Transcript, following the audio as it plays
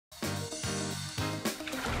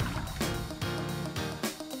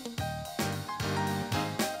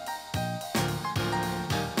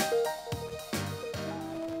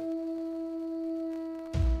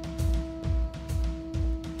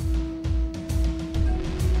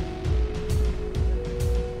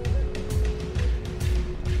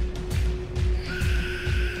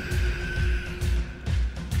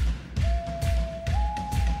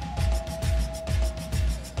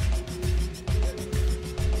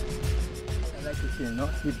you know,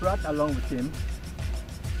 he brought along with him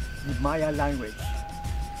the Maya language,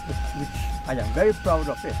 which I am very proud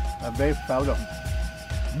of it. I'm very proud of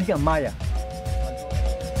being a Maya.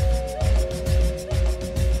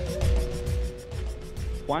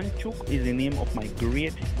 Juanchuk is the name of my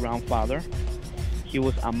great-grandfather. He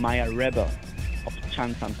was a Maya rebel of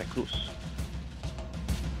Chan Santa Cruz.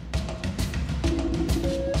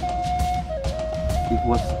 It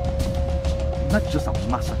was not just a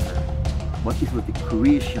massacre, but it was the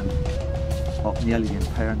creation of nearly the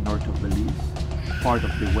entire north of Belize, part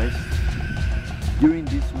of the west. During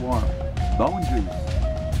this war, boundaries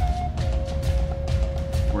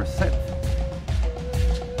were set.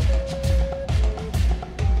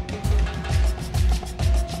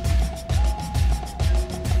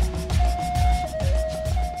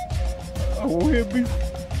 Huwag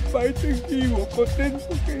fighting iwo ko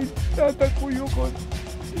tenso kay tata ko yun.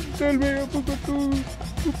 Tell me ako ko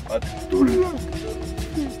to patulak.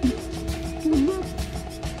 Tulak.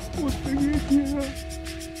 Utangin niya.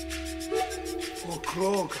 O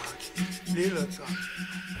kroga.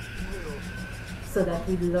 So that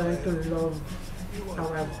we learn to love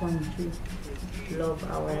our country, love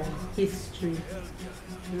our history,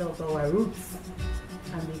 love our roots,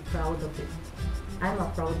 and be proud of it. I'm a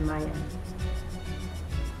proud Mayan.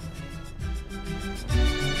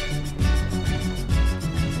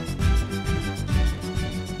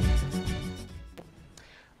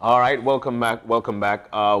 All right, welcome back. Welcome back.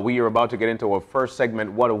 We are about to get into our first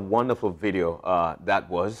segment. What a wonderful video that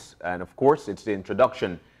was. And of course, it's the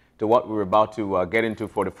introduction to what we're about to get into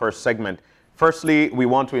for the first segment. Firstly, we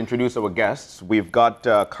want to introduce our guests. We've got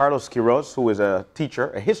Carlos Quiroz, who is a teacher,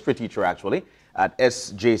 a history teacher actually, at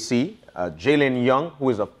SJC. Jaylen Young, who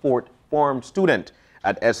is a fourth form student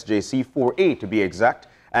at SJC 4A to be exact.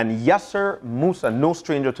 And Yasser Musa, no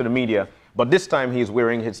stranger to the media, but this time he's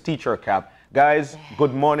wearing his teacher cap. Guys,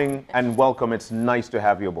 good morning and welcome. It's nice to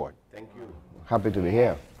have you aboard. Thank you. Happy to be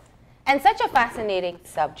here. And such a fascinating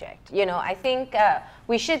subject. You know, I think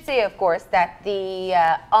we should say, of course, that the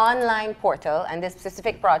online portal and this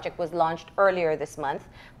specific project was launched earlier this month,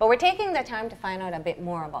 but we're taking the time to find out a bit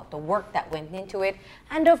more about the work that went into it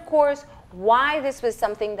and, of course, why this was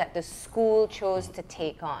something that the school chose to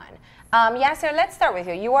take on. Yasser, let's start with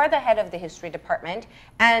you. You are the head of the history department,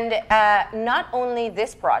 and not only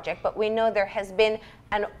this project, but we know there has been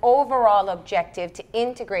an overall objective to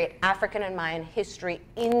integrate African and Mayan history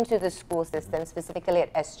into the school system, specifically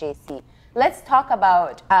at SJC. Let's talk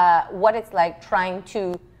about what it's like trying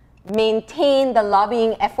to maintain the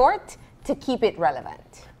lobbying effort to keep it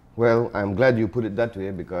relevant. Well, I'm glad you put it that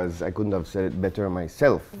way because I couldn't have said it better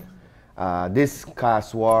myself. This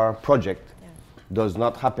Caste War Project does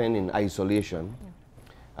not happen in isolation.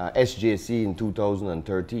 SJC in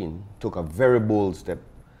 2013 took a very bold step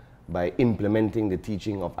by implementing the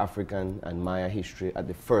teaching of African and Maya history at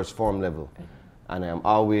the first form level. And I am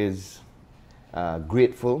always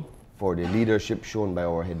grateful for the leadership shown by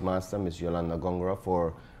our headmaster, Ms. Yolanda Gongora,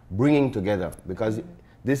 for bringing together, because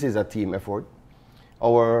this is a team effort.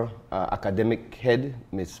 Our academic head,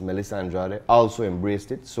 Ms. Melissa Andrade, also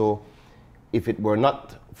embraced it. So if it were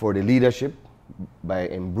not for the leadership, by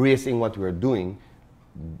embracing what we're doing,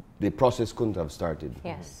 the process couldn't have started.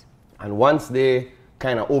 Yes. And once they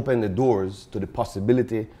kind of opened the doors to the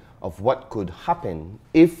possibility of what could happen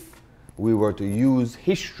if we were to use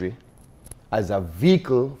history as a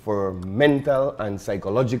vehicle for mental and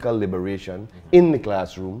psychological liberation in the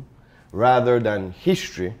classroom, rather than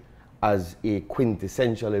history as a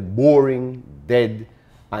quintessentially boring, dead,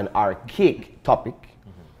 and archaic topic,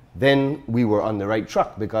 then we were on the right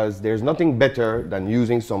track, because there's nothing better than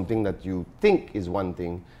using something that you think is one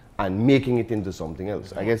thing and making it into something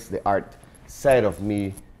else. I guess the art side of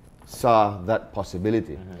me saw that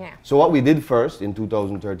possibility. So what we did first in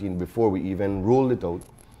 2013, before we even rolled it out,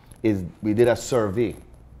 is we did a survey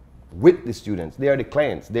with the students. They are the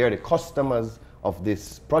clients, they are the customers of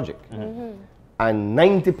this project. And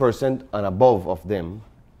 90% and above of them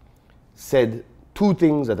said two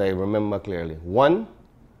things that I remember clearly. One,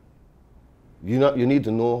 you need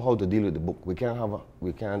to know how to deal with the book. We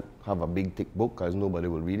can't have a big thick book because nobody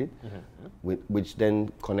will read it, which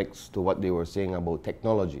then connects to what they were saying about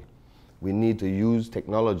technology. We need to use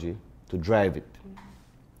technology to drive it.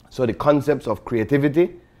 So the concepts of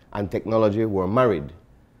creativity and technology were married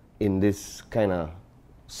in this kind of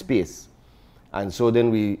space. And so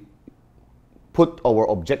then we put our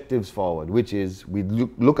objectives forward, which is we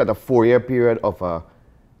look at a 4-year period of a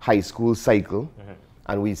high school cycle,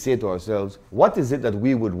 and we say to ourselves, what is it that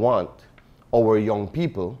we would want our young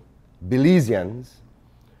people, Belizeans,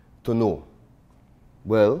 to know?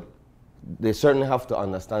 Well, they certainly have to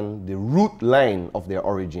understand the root line of their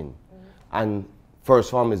origin. And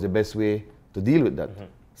first form is the best way to deal with that.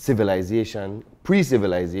 Civilization,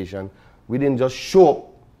 pre-civilization, we didn't just show up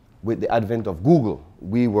with the advent of Google.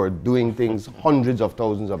 We were doing things hundreds of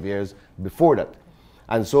thousands of years before that.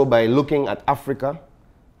 And so by looking at Africa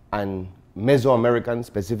and Mesoamerican,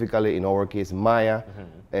 specifically in our case Maya,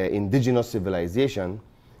 indigenous civilization,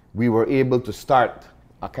 we were able to start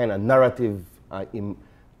a kind of narrative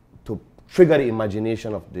to trigger the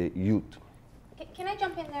imagination of the youth. Can I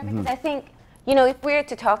jump in there? Because I think, you know, if we're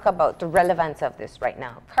to talk about the relevance of this right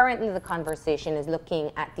now, currently the conversation is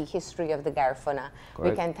looking at the history of the Garifuna.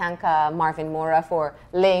 We can thank Marvin Mora for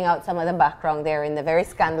laying out some of the background there in the very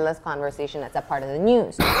scandalous conversation that's a part of the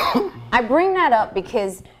news. I bring that up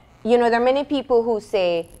because, you know, there are many people who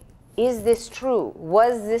say, is this true?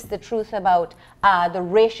 Was this the truth about the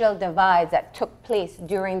racial divides that took place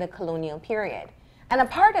during the colonial period? And a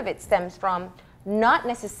part of it stems from not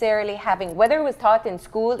necessarily having, whether it was taught in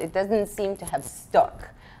school, it doesn't seem to have stuck.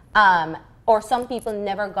 Or some people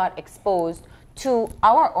never got exposed to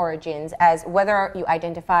our origins, as whether you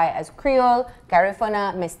identify as Creole,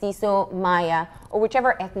 Garifuna, Mestizo, Maya, or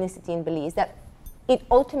whichever ethnicity in Belize, that it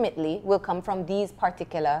ultimately will come from these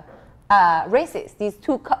particular races, these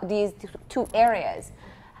two areas.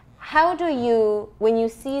 How do you, when you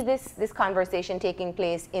see this conversation taking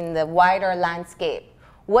place in the wider landscape,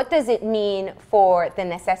 what does it mean for the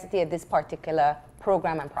necessity of this particular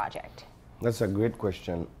program and project? That's a great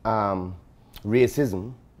question.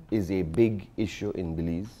 Racism is a big issue in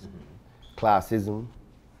Belize. Classism,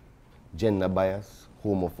 gender bias,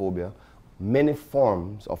 homophobia, many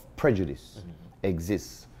forms of prejudice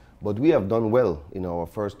exist. But we have done well in our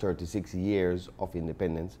first 36 years of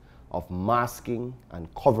independence of masking and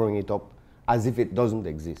covering it up as if it doesn't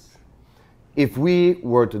exist. If we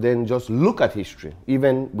were to then just look at history,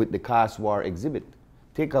 even with the Caste War exhibit,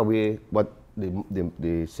 take away what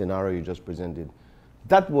the scenario you just presented,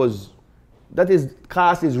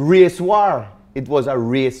 caste is race war. It was a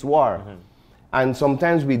race war. And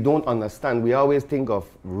sometimes we don't understand. We always think of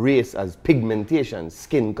race as pigmentation,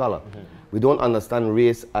 skin color. We don't understand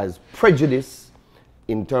race as prejudice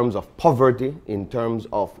in terms of poverty, in terms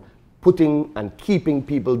of putting and keeping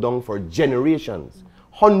people down for generations.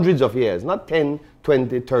 Hundreds of years, not 10,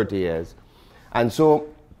 20, 30 years. And so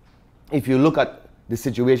if you look at the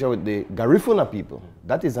situation with the Garifuna people,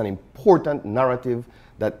 that is an important narrative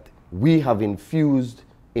that we have infused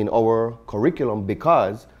in our curriculum,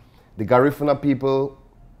 because the Garifuna people,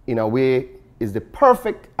 in a way, is the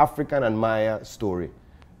perfect African and Maya story.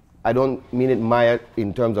 I don't mean it Maya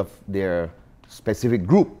in terms of their specific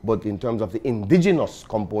group, but in terms of the indigenous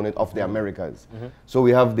component of the Americas. So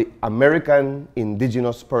we have the American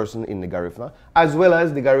indigenous person in the Garifuna, as well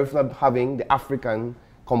as the Garifuna having the African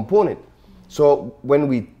component. So when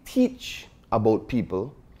we teach about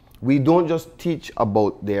people, we don't just teach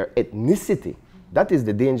about their ethnicity. That is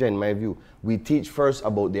the danger in my view. We teach first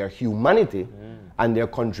about their humanity and their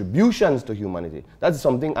contributions to humanity. That's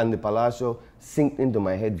something Andy Palacio sinked into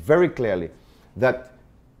my head very clearly, that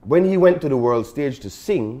when he went to the world stage to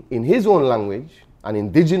sing in his own language, an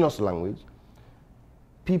indigenous language,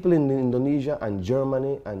 people in Indonesia and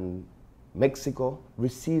Germany and Mexico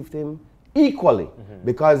received him equally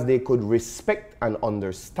because they could respect and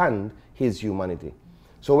understand his humanity.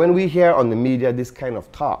 So when we hear on the media this kind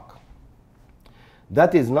of talk,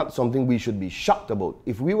 that is not something we should be shocked about.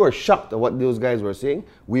 If we were shocked at what those guys were saying,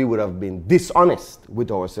 we would have been dishonest with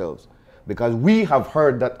ourselves, because we have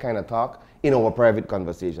heard that kind of talk in our private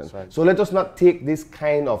conversations. Right. So let us not take this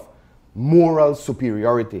kind of moral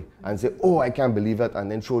superiority and say, oh, I can't believe that, and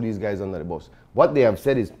then throw these guys under the bus. What they have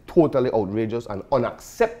said is totally outrageous and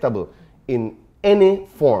unacceptable in any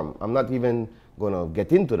form. I'm not even going to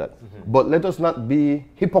get into that. But let us not be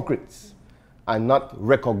hypocrites and not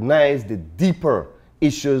recognize the deeper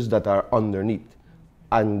issues that are underneath.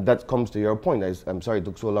 And that comes to your point. I'm sorry it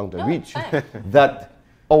took so long to reach. That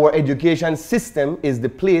our education system is the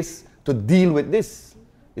place to deal with this.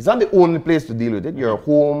 It's not the only place to deal with it. Your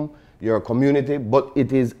home, your community, but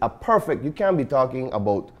it is a perfect, you can't be talking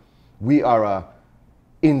about we are a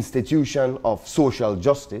institution of social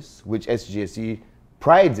justice, which SJC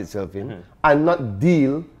prides itself in, and not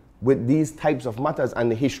deal with these types of matters. And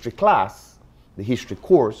the history class, the history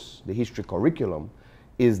course, the history curriculum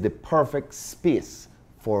is the perfect space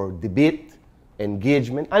for debate,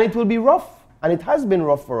 engagement, and it will be rough, and it has been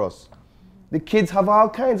rough for us. The kids have all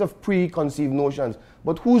kinds of preconceived notions,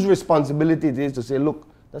 but whose responsibility it is to say, look,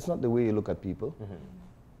 that's not the way you look at people.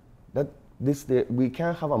 We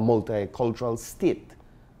can't have a multicultural state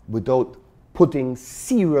without putting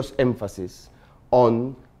serious emphasis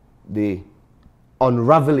on the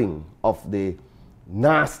unraveling of the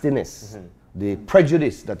nastiness, the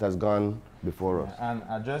prejudice that has gone before us. And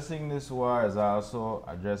addressing this war is also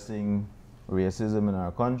addressing racism in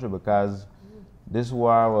our country, because this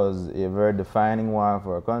war was a very defining war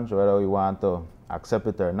for our country, whether we want to accept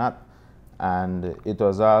it or not. And it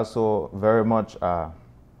was also very much a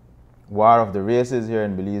war of the races here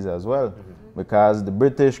in Belize as well, because the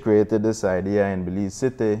British created this idea in Belize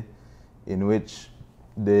City in which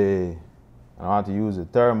I don't want to use the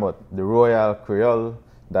term, but the Royal Creole,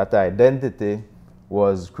 that identity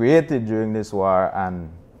was created during this war, and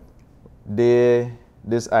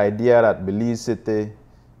this idea that Belize City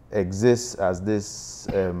exists as this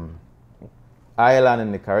island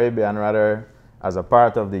in the Caribbean, rather as a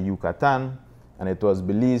part of the Yucatan, and it was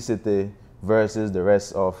Belize City versus the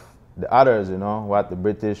rest of the others, you know, what the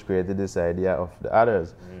British created this idea of the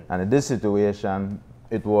others. And in this situation,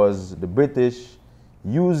 it was the British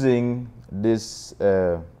using this,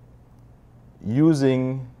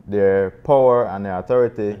 using their power and their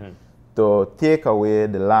authority to take away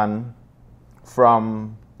the land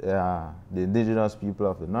from the indigenous people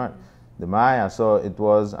of the north, the Maya. So it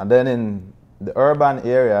was, and then in the urban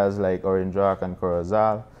areas like Orange Rock and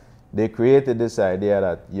Quiroz, they created this idea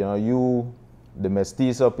that, you know, the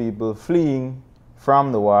mestizo people fleeing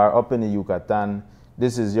from the war up in the Yucatan,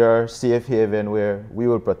 this is your safe haven where we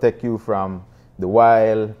will protect you from the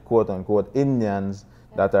wild, quote unquote, Indians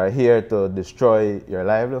that are here to destroy your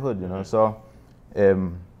livelihood, you know. So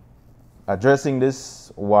addressing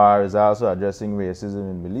this war is also addressing racism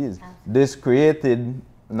in Belize. This created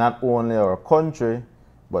not only our country,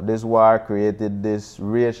 but this war created this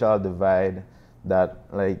racial divide that,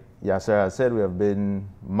 like Yasser has said, we have been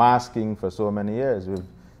masking for so many years. We've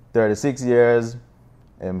 36 years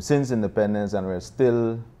since independence, and we're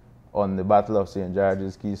still on the Battle of St.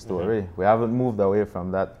 George's Key story. We haven't moved away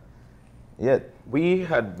from that yet. We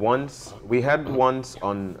had once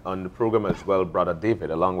on the program as well, Brother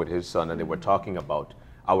David, along with his son, and they were talking about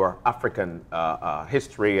our African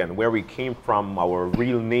history and where we came from, our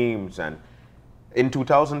real names. And in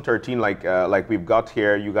 2013, like we've got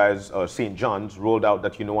here, you guys, St. John's rolled out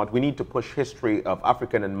that, you know what, we need to push history of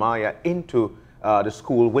African and Maya into the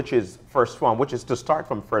school, which is first form, which is to start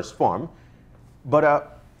from first form.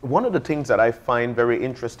 But one of the things that I find very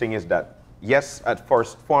interesting is that, yes, at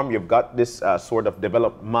first form, you've got this sort of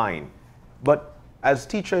developed mind. But as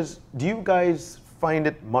teachers, do you guys find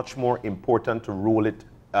it much more important to roll it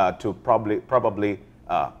to probably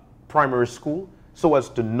primary school, so as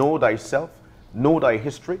to know thyself, know thy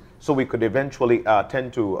history, so we could eventually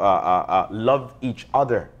tend to love each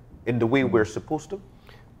other in the way we're supposed to?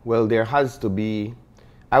 Well, there has to be.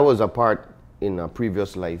 I was a part in a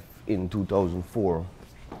previous life in 2004,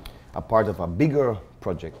 a part of a bigger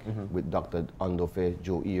project with Dr. Andofe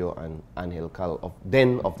Joe Iyo and Angel Cal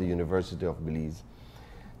of the University of Belize,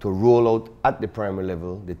 to roll out at the primary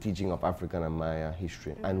level the teaching of African and Maya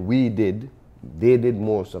history. And they did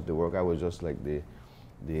most of the work. I was just like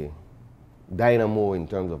the dynamo in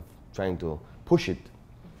terms of trying to push it.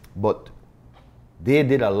 But they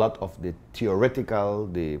did a lot of the theoretical,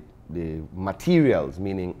 the materials,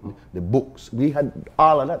 meaning the books. We had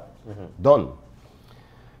all of that done.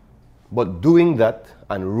 But doing that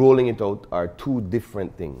and rolling it out are two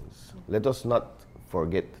different things. Let us not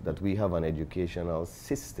forget that we have an educational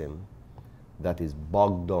system that is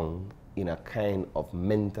bogged down in a kind of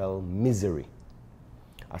mental misery.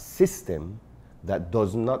 A system that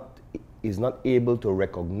is not able to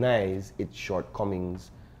recognize its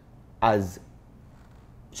shortcomings as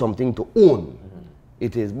something to own.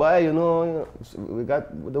 It is, boy, you know,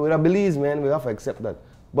 we're a Belize, man, we have to accept that.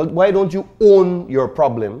 But why don't you own your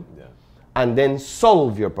problem and then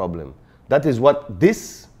solve your problem? That is what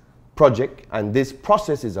this project and this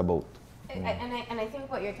process is about. And I think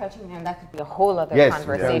what you're touching on, that could be a whole other Yes,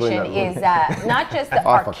 conversation, is not just the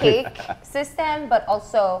archaic system, but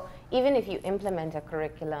also, even if you implement a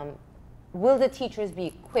curriculum, will the teachers be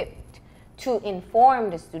equipped to inform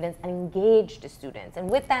the students and engage the students? And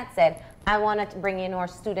with that said, I wanted to bring in our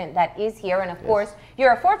student that is here, and of course,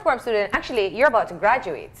 you're a fourth form student. Actually, you're about to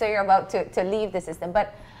graduate, so you're about to leave the system.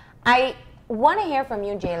 But I want to hear from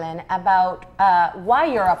you, Jaylen, about why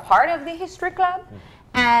you're a part of the History Club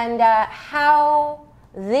and how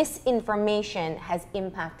this information has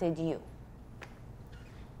impacted you.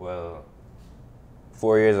 Well,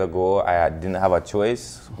 4 years ago, I didn't have a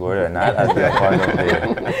choice, whether or not I'd be a part of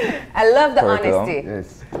the I love the curriculum. honesty.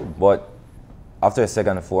 Yes. But after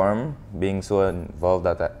second form, being so involved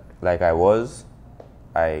like I was,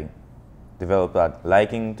 I developed that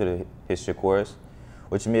liking to the history course,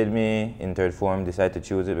 which made me, in third form, decide to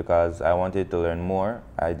choose it because I wanted to learn more.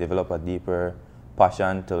 I developed a deeper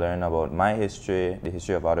passion to learn about my history, the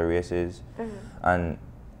history of other races, and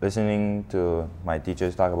listening to my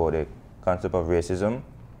teachers talk about the concept of racism.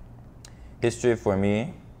 History for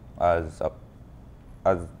me, as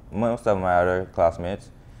most of my other classmates,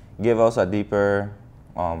 gave us a deeper,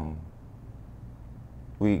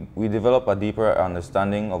 we developed a deeper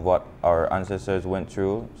understanding of what our ancestors went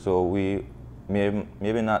through. So we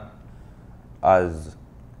maybe not as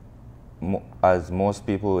most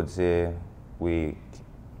people would say we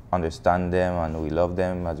understand them and we love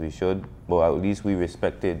them as we should, but at least we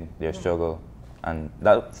respected their struggle. And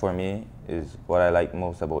that, for me, is what I like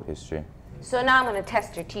most about history. So now I'm going to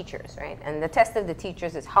test your teachers, right? And the test of the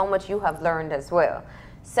teachers is how much you have learned as well.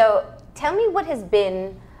 So tell me what has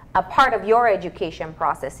been a part of your education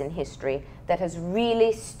process in history that has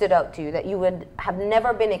really stood out to you, that you would have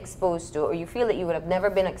never been exposed to, or you feel that you would have never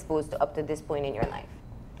been exposed to up to this point in your life?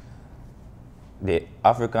 The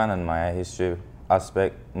African and Maya history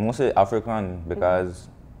aspect, mostly African, because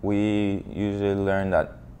we usually learn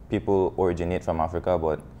that people originate from Africa,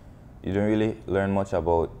 but you don't really learn much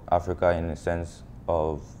about Africa in the sense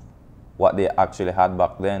of what they actually had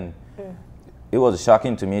back then. It was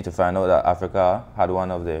shocking to me to find out that Africa had one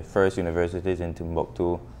of the first universities in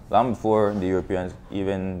Timbuktu, long before the Europeans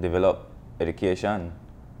even developed education,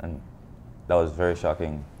 and that was very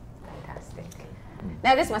shocking. Fantastic.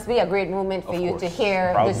 Now this must be a great moment for you to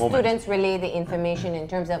hear the students relay the information in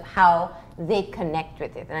terms of how they connect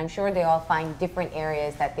with it, and I'm sure they all find different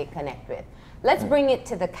areas that they connect with. Let's bring it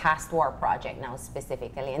to the Caste War Project now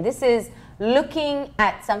specifically, and this is looking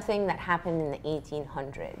at something that happened in the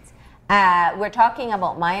 1800s. We're talking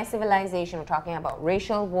about Maya civilization, we're talking about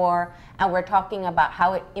racial war, and we're talking about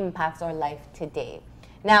how it impacts our life today.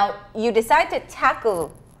 Now, you decide to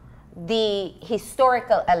tackle the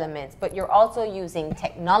historical elements, but you're also using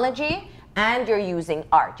technology and you're using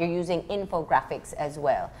art, you're using infographics as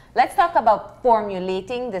well. Let's talk about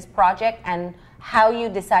formulating this project and how you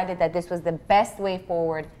decided that this was the best way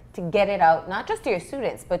forward to get it out, not just to your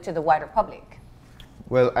students, but to the wider public.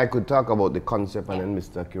 Well, I could talk about the concept, and then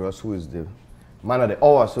Mr. Quiroz, who is the man of the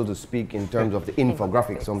hour, so to speak, in terms of the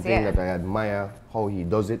infographics, something that I admire how he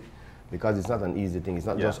does it, because it's not an easy thing. It's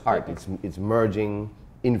not just art. It's merging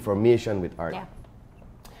information with art.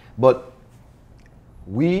 But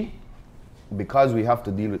we, because we have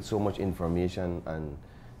to deal with so much information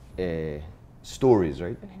and stories,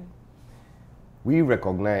 right? We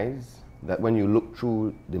recognize that when you look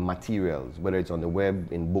through the materials, whether it's on the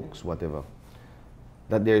web, in books, whatever,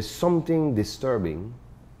 that there's something disturbing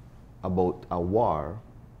about a war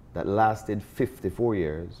that lasted 54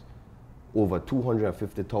 years, over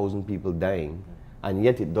 250,000 people dying, and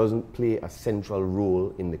yet it doesn't play a central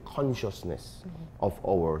role in the consciousness of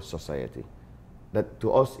our society. That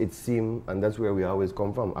to us it seemed, and that's where we always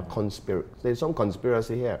come from, a conspiracy. There's some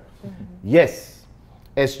conspiracy here. Yes,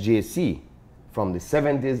 SJC from the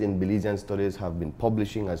 70s in Belizean studies have been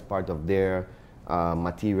publishing as part of their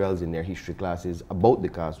materials in their history classes about the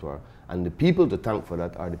Caste War. And the people to thank for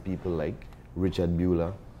that are the people like Richard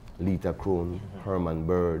Bueller, Lita Krohn, Herman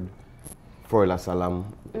Bird, Froila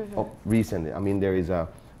Salam, recently. I mean, there is a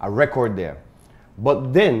record there.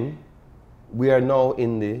 But then, we are now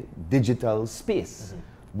in the digital space.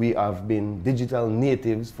 We have been digital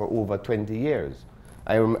natives for over 20 years.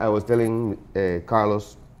 I was telling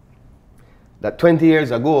Carlos that 20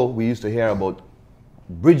 years ago, we used to hear about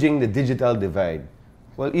bridging the digital divide.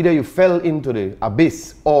 Well, either you fell into the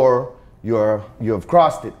abyss or you have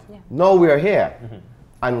crossed it. Now we are here.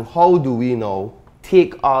 And how do we now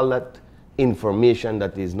take all that information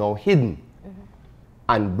that is now hidden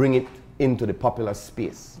and bring it into the popular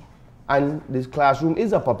space? And this classroom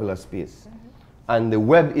is a popular space. And the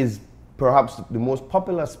web is perhaps the most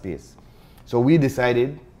popular space. So we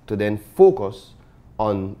decided to then focus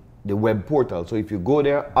on the web portal. So if you go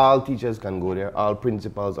there, all teachers can go there, all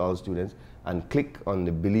principals, all students, and click on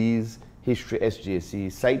the Belize History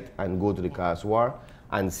SJC site and go to the Caste War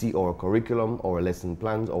and see our curriculum, our lesson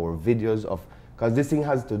plans, our videos of, because this thing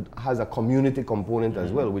has a community component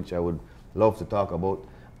as well, which I would love to talk about,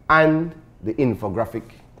 and the infographic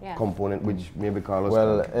component, which maybe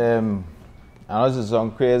Carlos can. I know this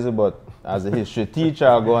sounds crazy, but as a history teacher,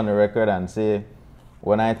 I'll go on the record and say,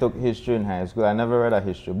 when I took history in high school, I never read a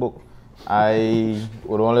history book. I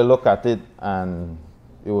would only look at it and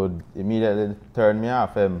it would immediately turn me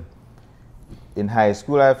off. In high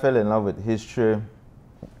school, I fell in love with history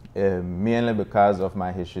mainly because of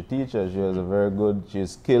my history teacher. She was she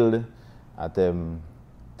was skilled at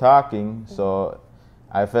talking. So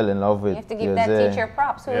I fell in love with. You have to give that teacher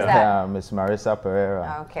props. Who is that? Yeah, Miss Marissa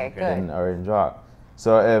Pereira. Okay, good. In Orange Rock.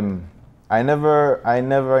 So I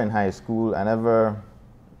never in high school, I never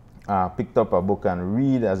picked up a book and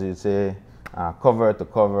read, as you say, cover to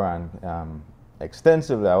cover and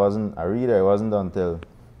extensively. I wasn't a reader. It wasn't until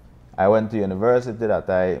I went to university that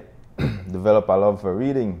I developed a love for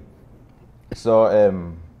reading.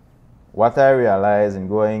 So what I realized in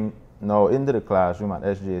going now into the classroom at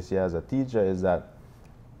SJC as a teacher is that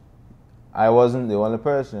I wasn't the only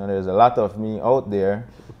person. You know, there's a lot of me out there,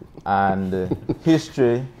 and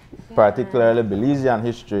history, particularly Belizean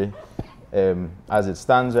history, as it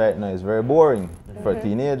stands right now, is very boring for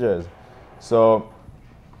teenagers. So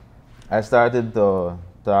I started to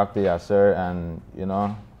talk to Yasser, and you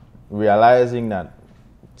know, realizing that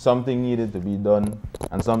something needed to be done,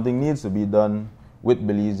 and something needs to be done with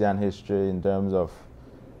Belizean history in terms of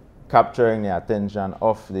capturing the attention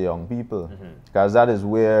of the young people, because that is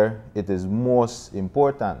where it is most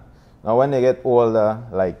important. Now when they get older,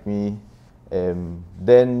 like me,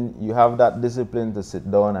 then you have that discipline to sit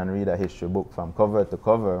down and read a history book from cover to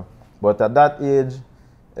cover. But at that age,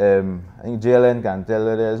 I think Jaylen can tell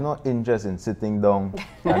you there's no interest in sitting down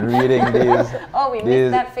and reading these. Oh, we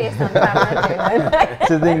missed that face on camera.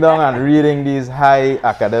 Sitting down and reading these high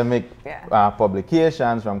academic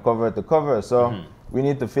publications from cover to cover. So we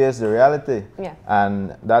need to face the reality.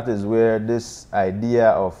 And that is where this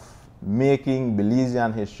idea of making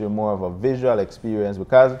Belizean history more of a visual experience,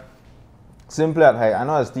 because simply at high, I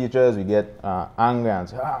know as teachers we get angry and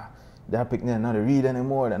say, they're picking, they're not read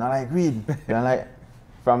anymore, they're not like read. They're like,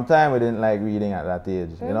 from time we didn't like reading at that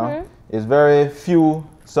age, you know? It's very few,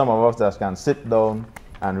 some of us that can sit down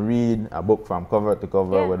and read a book from cover to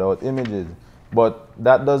cover without images. But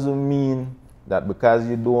that doesn't mean that because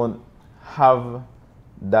you don't have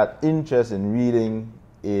that interest in reading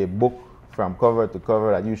a book from cover to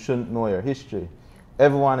cover that you shouldn't know your history.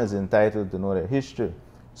 Everyone is entitled to know their history.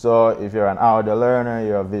 So if you're an audio learner,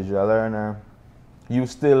 you're a visual learner, you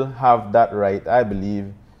still have that right, I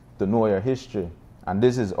believe, to know your history. And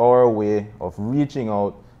this is our way of reaching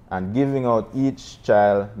out and giving out each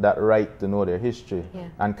child that right to know their history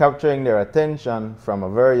and capturing their attention from a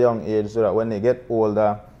very young age, so that when they get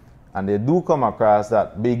older and they do come across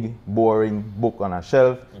that big, boring book on a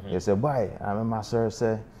shelf, they say, boy, I remember sir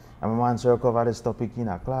say, I remember sir cover this topic in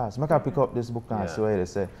a class. I can pick up this book and see what they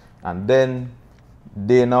say. And then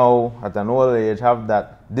they now, at an old age, have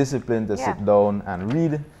that discipline to sit down and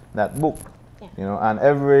read that book. You know, and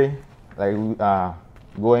every, like,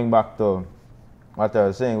 going back to what I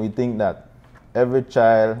was saying, we think that every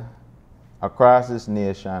child across this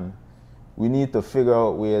nation, we need to figure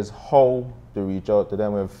out ways how to reach out to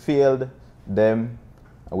them. We've failed them,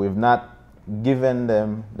 and we've not given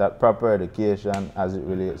them that proper education as it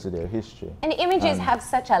relates to their history. And images have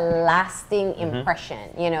such a lasting impression.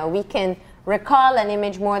 You know, we can recall an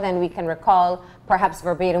image more than we can recall perhaps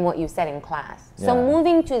verbatim what you said in class. So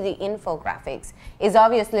moving to the infographics is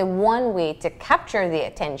obviously one way to capture the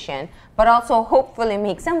attention, but also hopefully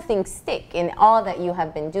make something stick in all that you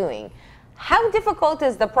have been doing. How difficult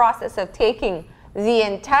is the process of taking the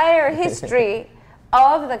entire history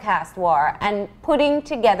of the caste war and putting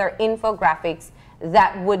together infographics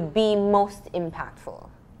that would be most impactful?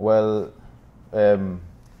 Well,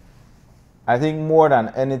 I think more than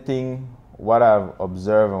anything, what I've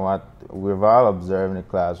observed and what we've all observed in the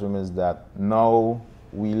classroom is that now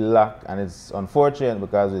we lack, and it's unfortunate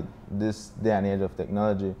because with this day and age of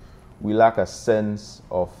technology, we lack a sense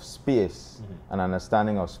of space, an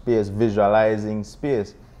understanding of space, visualizing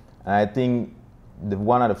space. And I think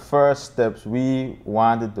one of the first steps we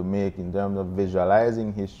wanted to make in terms of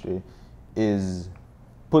visualizing history is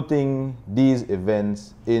putting these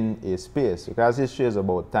events in a space, because history is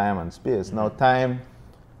about time and space. Now time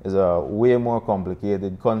is a way more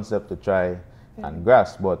complicated concept to try and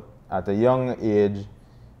grasp, but at a young age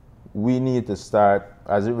we need to start,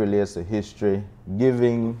 as it relates to history,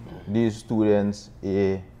 giving these students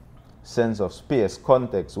a sense of space,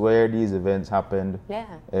 context, where these events happened.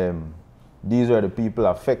 These are the people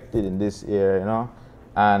affected in this area, you know.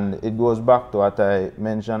 And it goes back to what I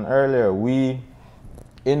mentioned earlier. We,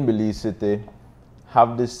 in Belize City,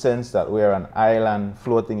 have this sense that we're an island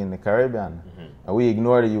floating in the Caribbean, and we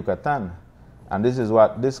ignore the Yucatan. And this is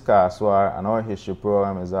what this caste war and our history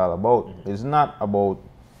program is all about. It's not about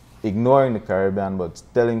ignoring the Caribbean, but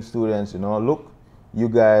telling students, you know, look, you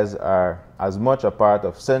guys are as much a part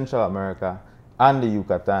of Central America and the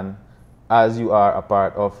Yucatan as you are a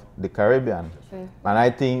part of the Caribbean. And I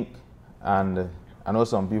think, and I know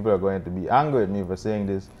some people are going to be angry at me for saying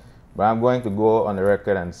this, but I'm going to go on the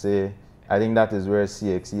record and say, I think that is where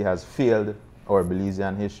CXC has failed our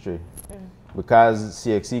Belizean history. Because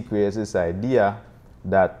CXC creates this idea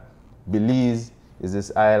that Belize is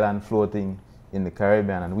this island floating in the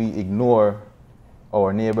Caribbean, and we ignore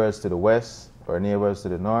our neighbors to the west, our neighbors to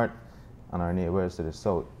the north, and our neighbors to the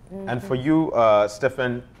south. And for you,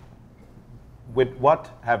 Stephen, with what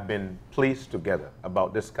have been placed together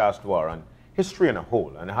about this caste war and history in a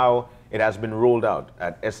whole, and how it has been rolled out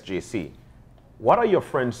at SJC, what are your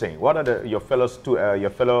friends saying? What are your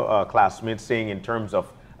fellow classmates saying in terms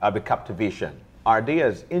of the captivation? Are they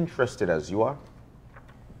as interested as you are?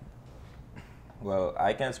 Well,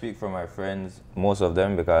 I can't speak for my friends, most of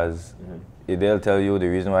them, because they'll tell you the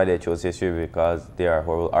reason why they chose history because they are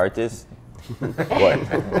horrible artists. But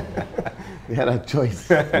They had a choice.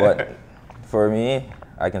 But for me,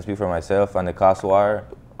 I can speak for myself, and the Caste War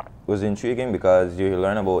was intriguing because you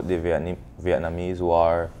learn about the Vietnamese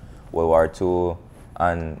War, World War II,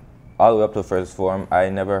 and all the way up to First Form. I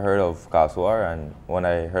never heard of Caste War, and when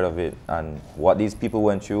I heard of it and what these people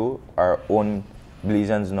went through, our own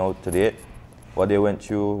Belizeans know today, what they went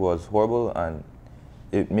through was horrible, and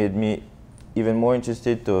it made me even more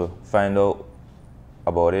interested to find out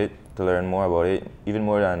about it, to learn more about it, even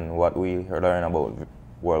more than what we learned about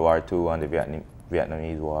World War II and the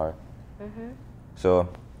Vietnamese War. So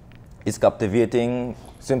it's captivating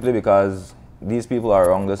simply because these people are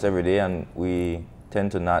around us every day, and we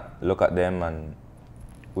tend to not look at them, and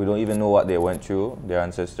we don't even know what they went through, their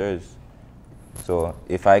ancestors. So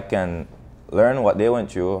if I can learn what they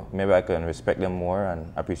went through, maybe I can respect them more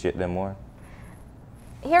and appreciate them more.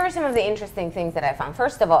 Here are some of the interesting things that I found.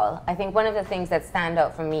 First of all, I think one of the things that stand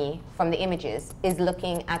out for me from the images is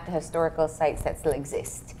looking at the historical sites that still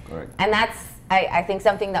exist. Correct. And that's, I think,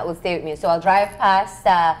 something that will stay with me. So I'll drive past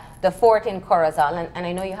the fort in Quiroz, and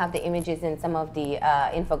I know you have the images in some of the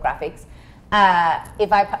infographics.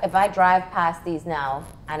 If I drive past these now,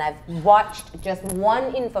 and I've watched just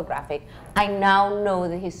one infographic, I now know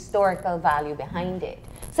the historical value behind it.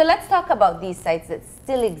 So let's talk about these sites that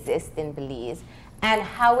still exist in Belize and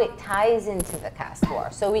how it ties into the caste war,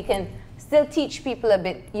 so we can still teach people a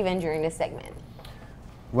bit even during this segment.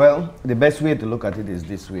 Well, the best way to look at it is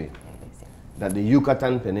this way, that the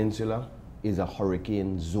Yucatan Peninsula is a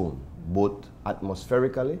hurricane zone, both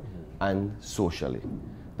atmospherically and socially.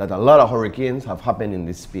 That a lot of hurricanes have happened in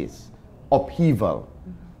this space. Upheaval,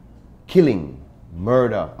 killing,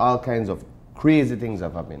 murder, all kinds of crazy things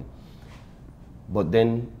have happened. But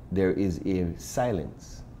then there is a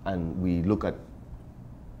silence, and we look at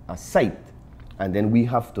a site, and then we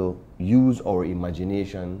have to use our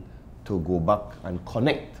imagination to go back and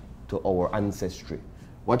connect to our ancestry.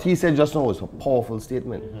 What he said just now was a powerful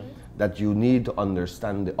statement, that you need to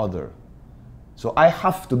understand the other. So I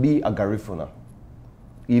have to be a Garifuna,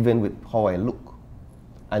 even with how I look.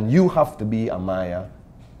 And you have to be a Maya,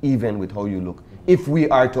 even with how you look, if we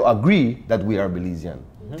are to agree that we are Belizean.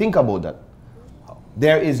 Think about that.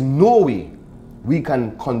 There is no way we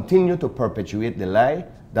can continue to perpetuate the lie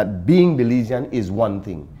that being Belizean is one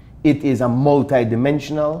thing. It is a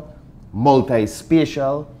multidimensional,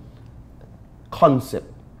 multi-spatial concept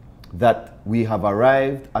that we have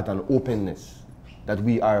arrived at an openness, that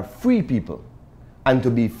we are free people. And to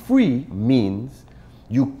be free means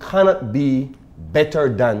you cannot be better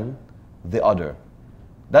than the other.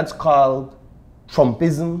 That's called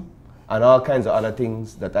Trumpism and all kinds of other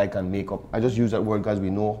things that I can make up. I just use that word because we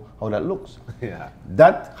know how that looks. Yeah.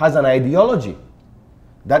 That has an ideology.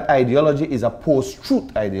 That ideology is a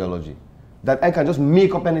post-truth ideology. That I can just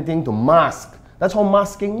make up anything to mask. That's how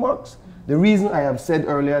masking works. The reason I have said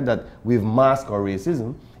earlier that we've masked our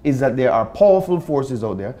racism is that there are powerful forces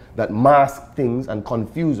out there that mask things and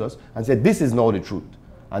confuse us and say this is now the truth.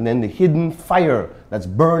 And then the hidden fire that's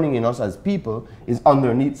burning in us as people is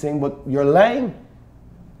underneath saying, but you're lying.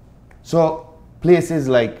 So places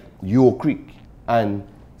like Yo Creek and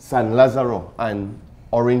San Lazaro and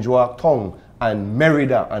Orange Walk Town and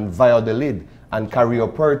Merida and Valladolid and Carrillo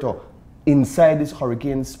Puerto, inside this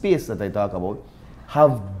hurricane space that I talk about,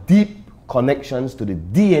 have deep connections to the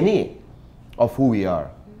DNA of who we are.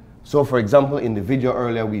 So for example, in the video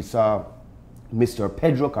earlier, we saw Mr.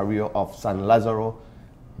 Pedro Carrillo of San Lazaro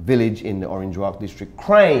village in the Orange Walk district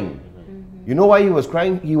crying. You know why he was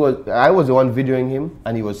crying? I was the one videoing him,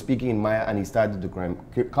 and he was speaking in Maya, and he started to cry.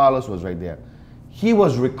 Carlos was right there. He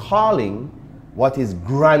was recalling what his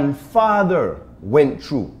grandfather went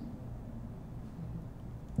through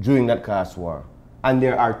during that caste war. And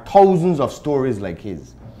there are thousands of stories like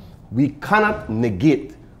his. We cannot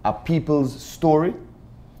negate a people's story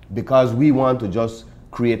because we want to just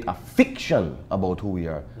create a fiction about who we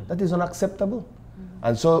are. That is unacceptable.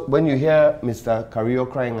 And so when you hear Mr. Carrillo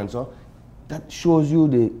crying and so, that shows you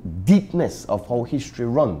the deepness of how history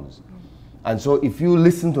runs. And so if you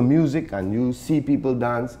listen to music and you see people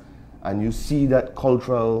dance and you see that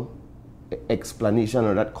cultural explanation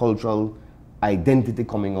or that cultural identity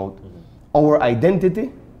coming out, our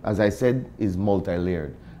identity, as I said, is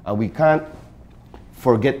multi-layered. And we can't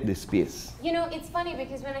forget the space. You know, it's funny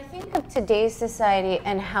because when I think of today's society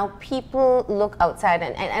and how people look outside,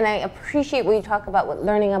 and I appreciate what you talk about with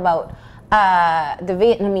learning about the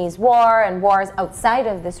Vietnamese War and wars outside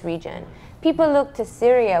of this region. People look to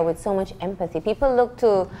Syria with so much empathy. People look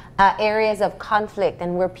to areas of conflict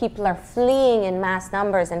and where people are fleeing in mass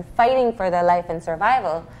numbers and fighting for their life and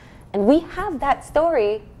survival. And we have that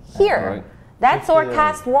story here. Right. That's our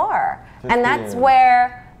caste war. And that's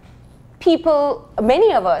where people,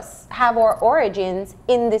 many of us, have our origins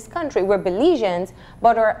in this country. We're Belizeans,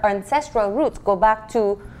 but our ancestral roots go back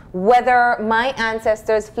to whether my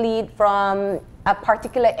ancestors fled from a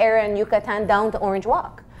particular area in Yucatan down to Orange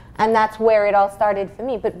Walk. And that's where it all started for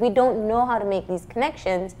me. But we don't know how to make these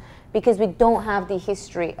connections because we don't have the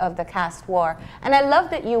history of the caste war. And I love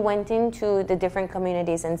that you went into the different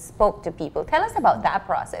communities and spoke to people. Tell us about that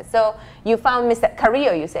process. So you found Mr.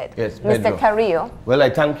 Carrillo, you said? Yes, Mr. Pedro. Carrillo. Well, I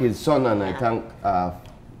thank his son and I thank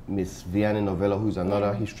Miss Vianney Novello, who's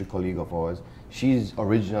another history colleague of ours. She's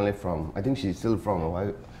originally from, I think she's still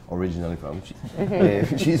from, originally from.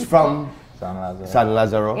 She's from San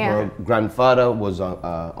Lazaro. Yeah. Her grandfather was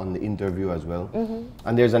on the interview as well.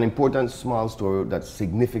 And there's an important small story that's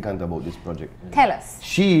significant about this project. Tell us.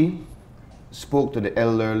 She spoke to the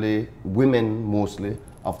elderly women mostly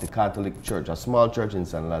of the Catholic Church, a small church in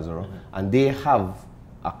San Lazaro, and they have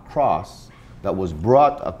a cross that was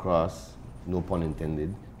brought across, no pun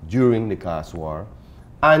intended, during the caste war,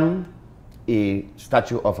 and a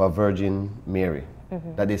statue of a Virgin Mary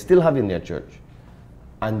that they still have in their church.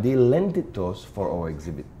 And they lent it to us for our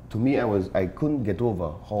exhibit. To me, I couldn't get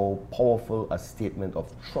over how powerful a statement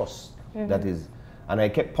of trust that is. And I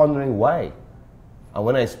kept pondering why. And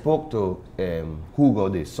when I spoke to Hugo,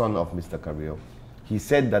 the son of Mr. Carrillo, he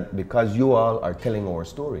said that because you all are telling our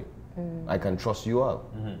story, I can trust you all.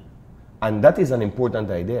 And that is an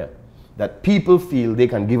important idea, that people feel they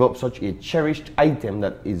can give up such a cherished item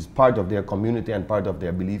that is part of their community and part of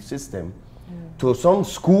their belief system to some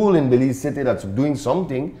school in Belize City that's doing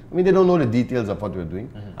something. I mean, they don't know the details of what we're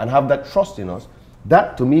doing, and have that trust in us.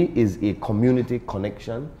 That, to me, is a community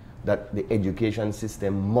connection that the education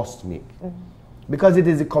system must make. Because it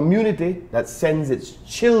is a community that sends its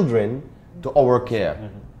children to our care.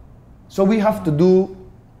 So we have to do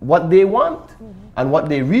what they want, and what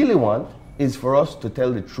they really want is for us to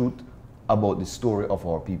tell the truth about the story of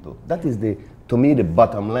our people. That is, to me, the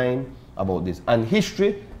bottom line about this. And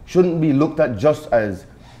history shouldn't be looked at just as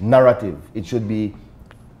narrative. It should be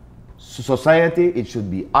society, it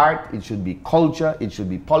should be art, it should be culture, it should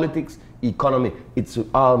be politics, economy. It's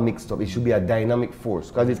all mixed up. It should be a dynamic force,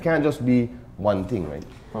 because it can't just be one thing, right?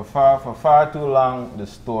 For far too long, the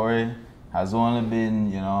story has only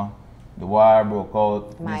been, you know, the war broke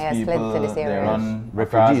out, Maya these fled people, to this they area. run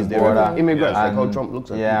Refugees, the border. Immigrants, like how Trump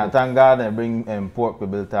looks at yeah, people. thank God they bring pork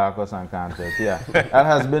people tacos and content. Yeah, that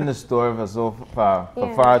has been the story for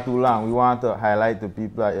far too long. We want to highlight to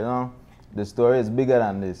people that, you know, the story is bigger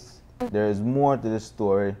than this. There is more to this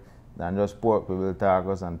story than just pork people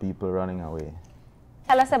tacos and people running away.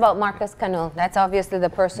 Tell us about Marcus Canul. That's obviously the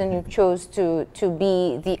person you chose to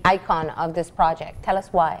be the icon of this project. Tell us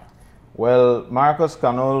why. Well, Marcus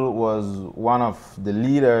Canul was one of the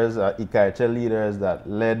leaders, Ikaiche leaders, that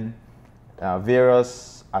led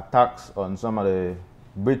various attacks on some of the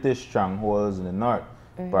British strongholds in the north,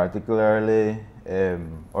 particularly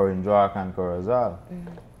Orange Walk and Quiroz.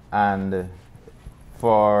 And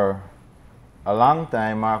for a long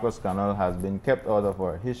time, Marcus Canul has been kept out of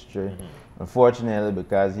our history, unfortunately,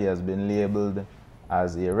 because he has been labeled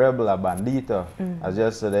as a rebel, a bandito. As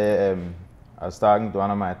yesterday, I was talking to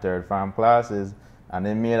one of my third farm classes, and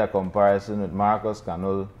they made a comparison with Marcus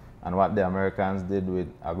Canul and what the Americans did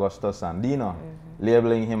with Augusto Sandino,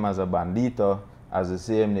 labeling him as a bandito, as the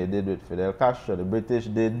same they did with Fidel Castro. The British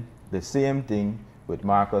did the same thing with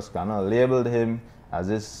Marcus Canul, labeled him as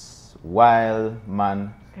this wild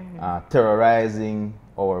man terrorizing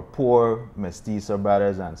our poor mestizo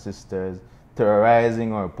brothers and sisters,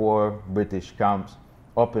 terrorizing our poor British camps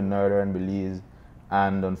up in northern Belize.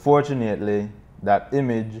 And unfortunately, that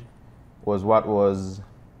image was what was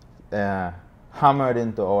hammered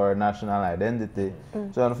into our national identity.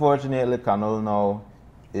 So unfortunately, Canul now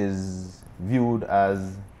is viewed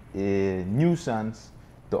as a nuisance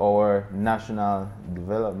to our national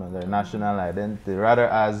development, our national identity, rather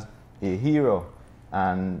as a hero.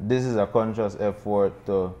 And this is a conscious effort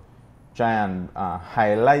to try and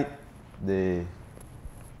highlight the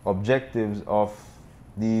objectives of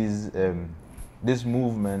these this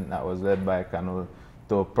movement that was led by Canole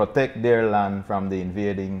to protect their land from the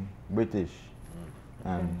invading British.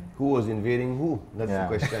 Who was invading who? That's the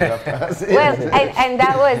question. Well, and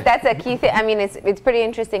that's a key thing. I mean, it's pretty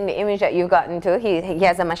interesting, the image that you've gotten to. He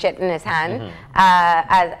has a machete in his hand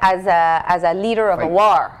as a leader of a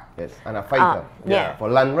war. Yes, and a fighter for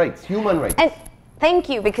land rights, human rights. And thank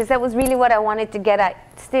you, because that was really what I wanted to get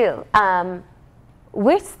at still.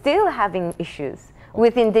 We're still having issues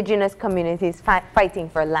with indigenous communities fighting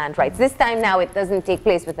for land rights. This time now it doesn't take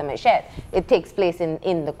place with a machete. It takes place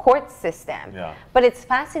in the court system. Yeah. But it's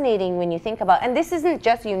fascinating when you think about, and this isn't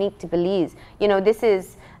just unique to Belize. You know, this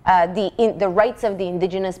is the rights of the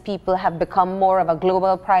indigenous people have become more of a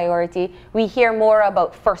global priority. We hear more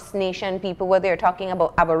about First Nation people, whether you're talking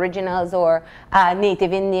about Aboriginals or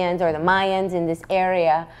Native Indians or the Mayans in this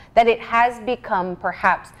area, that it has become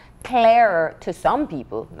perhaps clearer to some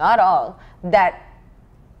people, not all, that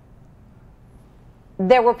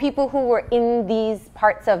there were people who were in these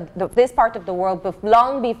parts of this part of the world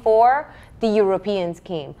long before the Europeans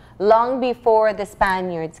came, long before the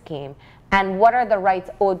Spaniards came. And what are the rights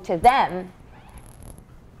owed to them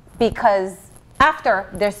because after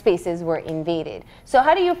their spaces were invaded? So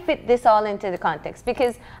how do you fit this all into the context?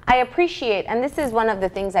 Because I appreciate, and this is one of the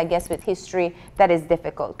things I guess with history that is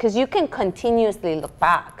difficult, because you can continuously look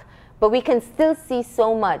back, but we can still see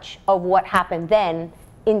so much of what happened then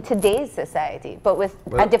in today's society, but with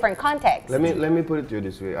a different context. Let me put it to you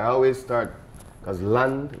this way. I always start, because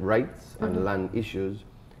land rights and land issues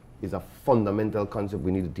is a fundamental concept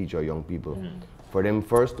we need to teach our young people. For them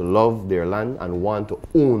first to love their land and want to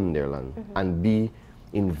own their land and be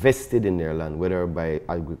invested in their land, whether by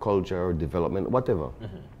agriculture or development, whatever.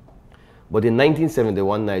 But in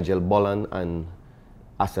 1971, Nigel Bolland and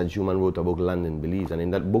Assad Schumann wrote a book, Land in Belize, and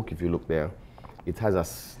in that book, if you look there, it has a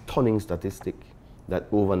stunning statistic that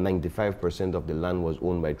over 95% of the land was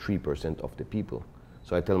owned by 3% of the people.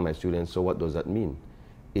 So I tell my students, so what does that mean?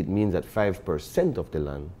 It means that 5% of the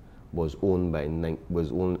land was owned by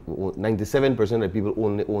 97% of the people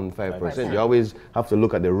only own 5%. You always have to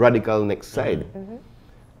look at the radical next side.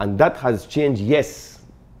 And that has changed, yes,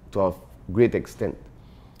 to a great extent.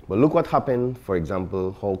 But look what happened, for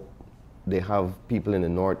example, how they have people in the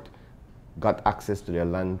north got access to their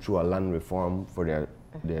land through a land reform for their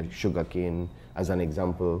sugarcane, as an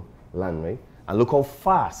example, land, right? And look how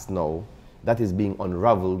fast now that is being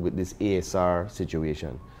unraveled with this ASR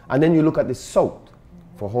situation. And then you look at the south,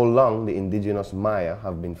 for how long the indigenous Maya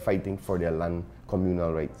have been fighting for their land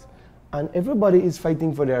communal rights. And everybody is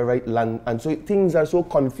fighting for their right land, and so things are so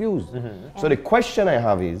confused. So the question I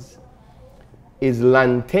have is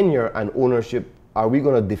land tenure and ownership, are we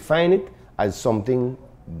going to define it as something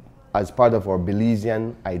as part of our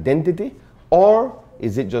Belizean identity, or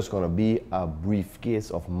is it just going to be a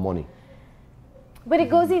briefcase of money? But it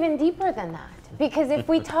goes even deeper than that. Because if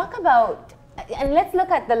we talk about, and let's look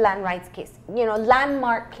at the land rights case, you know,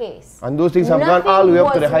 landmark case. And those things have gone all the way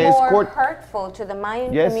up to the highest court. Nothing was more hurtful to the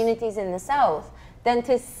Mayan communities in the South than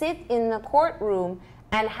to sit in the courtroom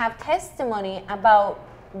and have testimony about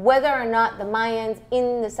whether or not the Mayans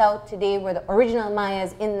in the South today were the original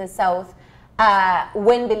Mayas in the South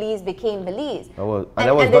when Belize became Belize.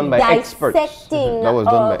 That was done by experts. Dissecting of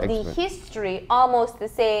the history, almost to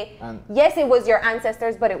say, yes, it was your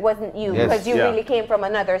ancestors, but it wasn't you, because you really came from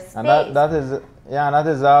another space. And that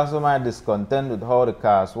is also my discontent with how the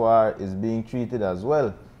caste war is being treated as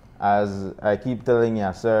well. As I keep telling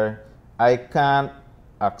you, sir, I can't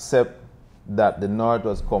accept that the North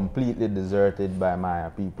was completely deserted by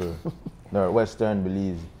Maya people, Northwestern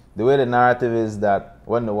Belize. The way the narrative is that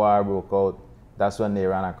when the war broke out, that's when they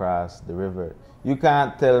ran across the river. You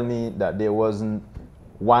can't tell me that there wasn't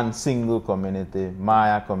one single community,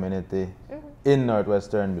 Maya community, in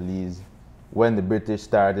Northwestern Belize when the British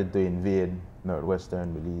started to invade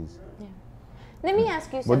Northwestern Belize. Let me ask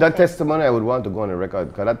you something. But that testimony, I would want to go on the record,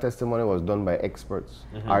 because that testimony was done by experts,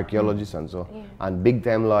 archaeologists and so, and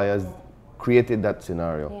big-time lawyers created that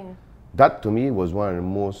scenario. That, to me, was one of the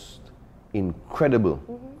most incredible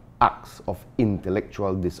acts of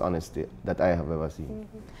intellectual dishonesty that I have ever seen.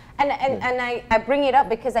 And I bring it up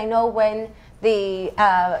because I know when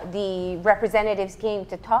the representatives came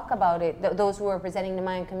to talk about it, those who were representing the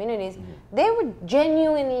Mayan communities, they were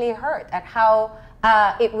genuinely hurt at how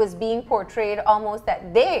it was being portrayed almost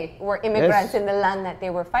that they were immigrants in the land that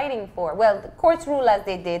they were fighting for. Well, the courts rule as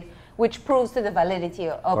they did, which proves to the validity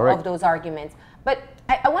of those arguments. But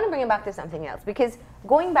I want to bring it back to something else, because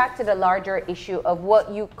going back to the larger issue of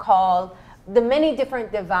what you call the many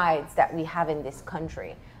different divides that we have in this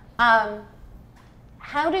country,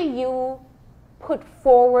 How do you put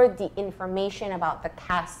forward the information about the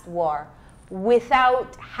caste war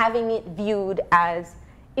without having it viewed as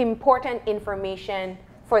important information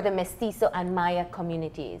for the Mestizo and Maya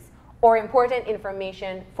communities, or important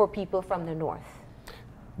information for people from the north?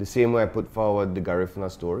 The same way I put forward the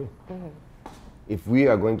Garifuna story. If we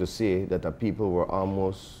are going to say that the people were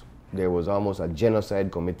there was almost a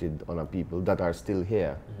genocide committed on a people that are still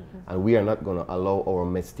here, and we are not going to allow our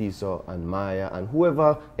Mestizo and Maya and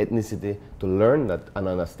whoever ethnicity to learn that and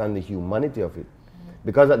understand the humanity of it.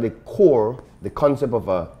 Because at the core, the concept of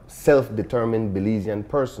a self-determined Belizean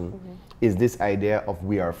person is this idea of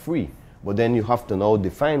we are free. But then you have to now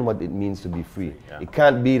define what it means to be free. It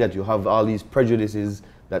can't be that you have all these prejudices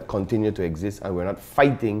that continue to exist and we're not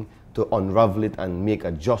fighting to unravel it and make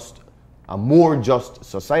a more just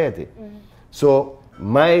society. So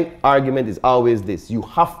my argument is always this: you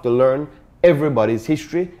have to learn everybody's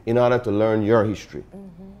history in order to learn your history.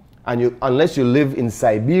 And unless you live in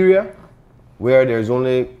Siberia, where there's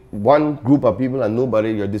only one group of people and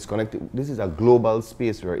nobody, you're disconnected. This is a global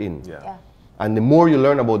space we're in. And the more you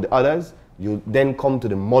learn about the others, you then come to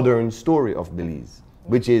the modern story of Belize,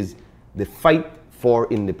 which is the fight for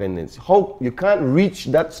independence. How you can't reach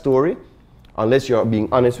that story unless you're being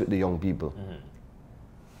honest with the young people.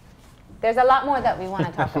 There's a lot more that we want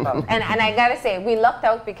to talk about. And I gotta say, we lucked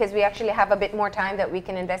out because we actually have a bit more time that we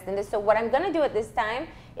can invest in this. So what I'm gonna do at this time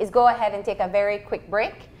is go ahead and take a very quick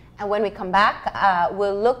break. And when we come back,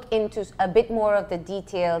 we'll look into a bit more of the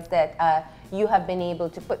details that you have been able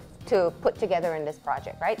to put together in this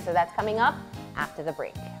project, right? So that's coming up after the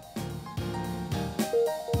break.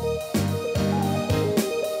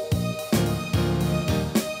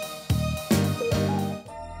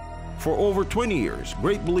 For over 20 years,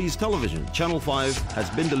 Great Belize Television, Channel 5, has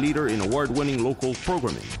been the leader in award-winning local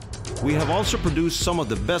programming. We have also produced some of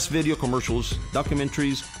the best video commercials,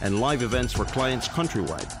 documentaries, and live events for clients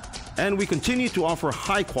countrywide. And we continue to offer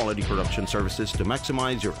high-quality production services to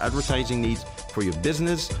maximize your advertising needs for your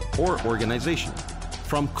business or organization.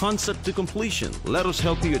 From concept to completion, let us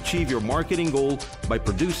help you achieve your marketing goal by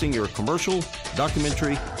producing your commercial,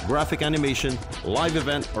 documentary, graphic animation, live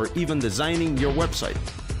event, or even designing your website.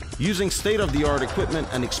 Using state-of-the-art equipment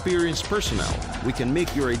and experienced personnel, we can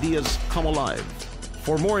make your ideas come alive.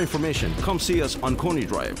 For more information, come see us on Coney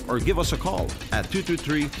Drive or give us a call at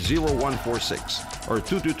 223-0146 or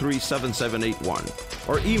 223-7781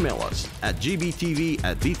 or email us at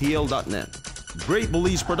gbtv@btl.net. Great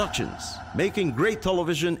Belize Productions, making great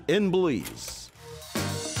television in Belize.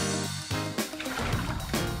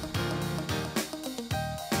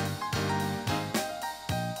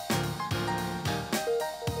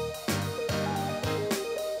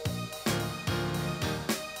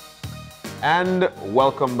 And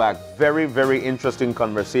welcome back. Very, very interesting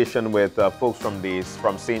conversation with folks from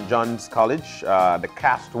St. John's College, the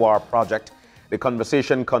Caste War Project. The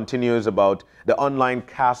conversation continues about the online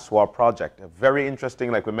Caste War Project. Very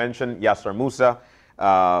interesting, like we mentioned, Yasser Musa,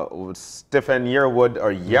 Stephen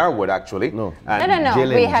Yarwood actually. No,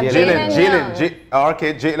 Jaylen, we have Jaylen.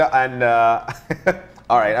 Okay, Jaylen, and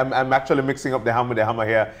all right, I'm actually mixing up the hammer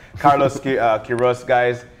here. Carlos Quiroz,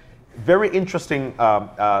 guys. Very interesting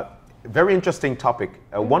topic.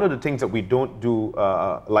 One of the things that we don't do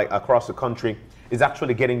like across the country is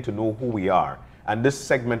actually getting to know who we are. And this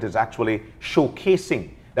segment is actually showcasing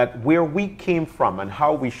that where we came from and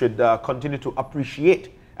how we should continue to appreciate.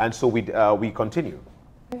 And so we continue.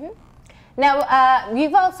 Now,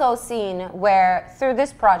 we've also seen where through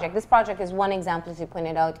this project is one example, as you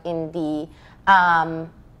pointed out, in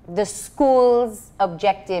the school's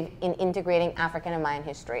objective in integrating African and Mayan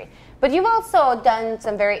history. But you've also done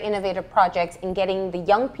some very innovative projects in getting the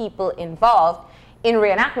young people involved in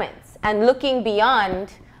reenactments and looking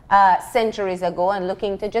beyond centuries ago and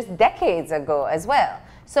looking to just decades ago as well.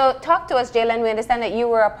 So talk to us, Jaylen. We understand that you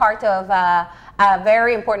were a part of a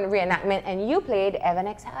very important reenactment and you played Evan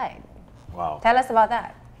X. Hyde. Wow. Tell us about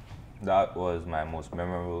that. That was my most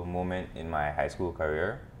memorable moment in my high school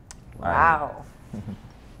career. Wow.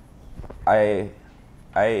 I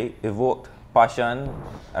evoked passion,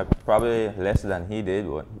 probably less than he did,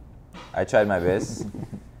 but I tried my best.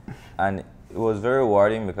 And it was very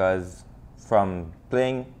rewarding because from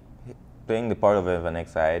playing the part of Evan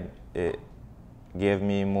X. Hyde, it gave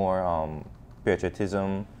me more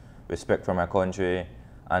patriotism, respect for my country,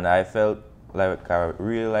 and I felt like a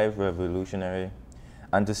real-life revolutionary.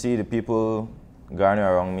 And to see the people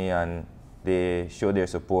garner around me and they showed their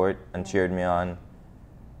support and cheered me on,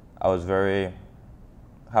 I was very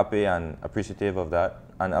happy and appreciative of that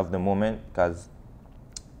and of the moment because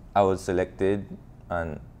I was selected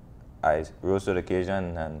and I rose to the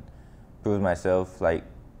occasion and proved myself like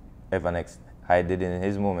Evan X I did in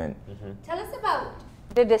his moment. Tell us about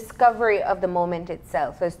the discovery of the moment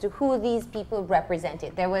itself, as to who these people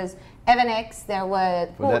represented. There was Evan X, there was...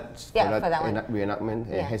 For that one.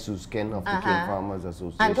 reenactment, Jesus Ken of the Cane Farmers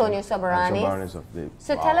Association. Antonio Soberanes. Of the,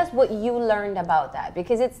 so tell us what you learned about that,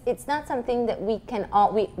 because it's not something that we can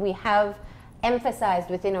all, we have emphasized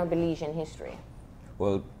within our Belizean history.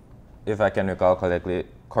 Well, if I can recall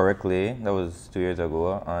correctly, that was 2 years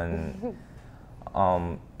ago, and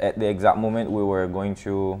at the exact moment we were going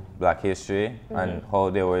through Black history and how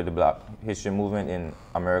they were the Black history movement in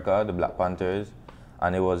America, the Black Panthers,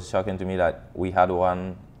 and it was shocking to me that we had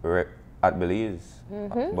one at Belize,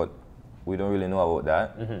 but we don't really know about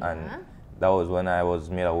that, and that was when I was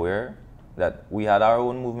made aware that we had our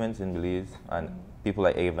own movements in Belize, and people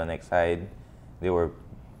like Evan X Hyde, they were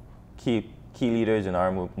key leaders in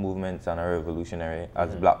our movements and our revolutionary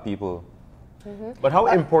as Black people. But how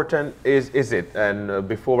important is it? And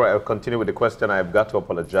before I continue with the question, I've got to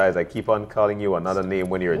apologize. I keep on calling you another name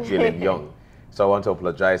when you're Jaylen Young. So I want to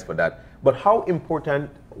apologize for that. But how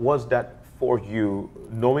important was that for you,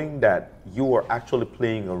 knowing that you were actually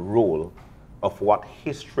playing a role of what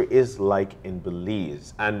history is like in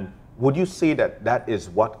Belize? And would you say that that is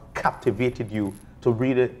what captivated you to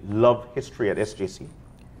really love history at SJC?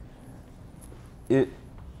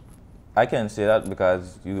 I can say that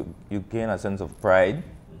because you gain a sense of pride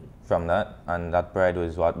from that, and that pride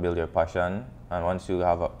is what builds your passion. And once you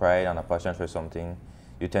have a pride and a passion for something,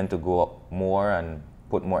 you tend to go up more and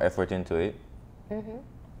put more effort into it.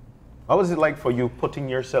 How was it like for you putting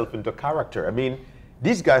yourself into character? I mean,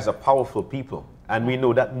 these guys are powerful people, and we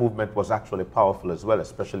know that movement was actually powerful as well,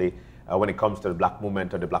 especially when it comes to the Black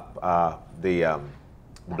movement or the Black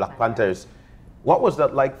Panthers. What was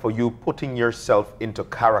that like for you putting yourself into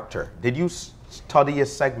character? Did you study a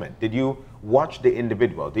segment? Did you watch the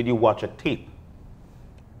individual? Did you watch a tape?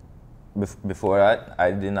 Before that, I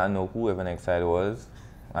did not know who Evan X Hyde was.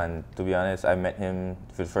 And to be honest, I met him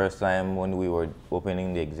for the first time when we were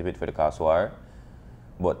opening the exhibit for the Caste War.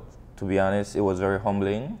 But to be honest, it was very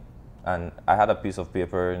humbling. And I had a piece of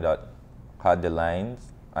paper that had the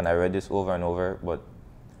lines, and I read this over and over. But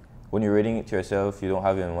when you're reading it to yourself, you don't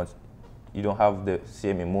have the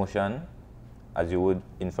same emotion as you would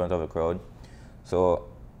in front of a crowd. So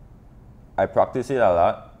I practiced it a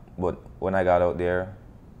lot, but when I got out there,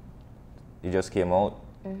 it just came out.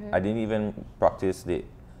 I didn't even practice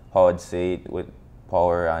how I'd say it with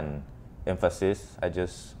power and emphasis. I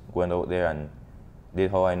just went out there and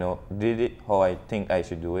did it how I think I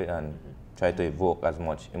should do it, and try to evoke as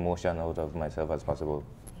much emotion out of myself as possible.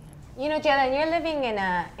 You know, Jaylen, you're living in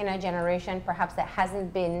a generation perhaps that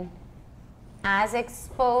hasn't been as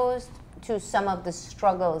exposed to some of the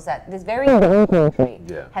struggles that this very country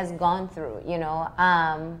has gone through. You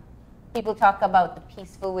know, people talk about the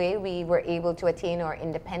peaceful way we were able to attain our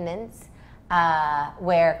independence,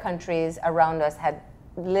 where countries around us had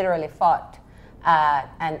literally fought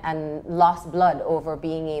and lost blood over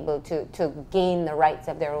being able to gain the rights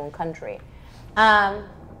of their own country.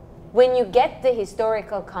 When you get the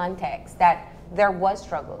historical context that there was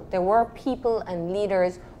struggle, there were people and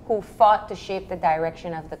leaders who fought to shape the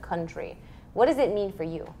direction of the country, what does it mean for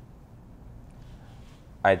you?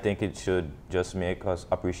 I think it should just make us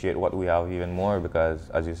appreciate what we have even more, because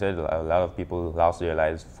as you said, a lot of people lost their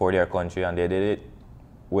lives for their country, and they did it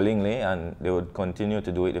willingly, and they would continue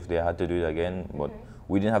to do it if they had to do it again. But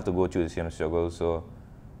we didn't have to go through the same struggle, so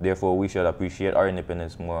therefore we should appreciate our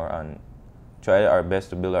independence more and try our best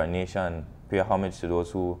to build our nation, pay homage to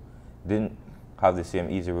those who didn't have the same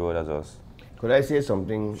easy road as us. Could I say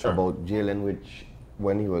something about Jaylen, which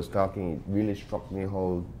when he was talking, it really struck me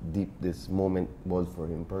how deep this moment was for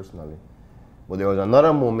him personally. But there was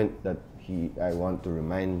another moment that I want to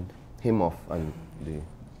remind him of, and the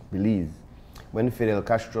Belize. When Fidel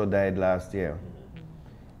Castro died last year,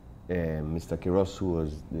 Mr. Quiroz, who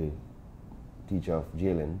was the teacher of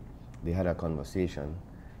Jaylen, they had a conversation,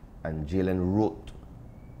 and Jaylen wrote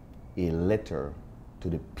a letter to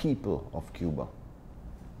the people of Cuba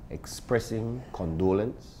expressing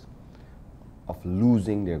condolence of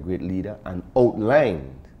losing their great leader, and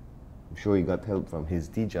outlined, I'm sure he got help from his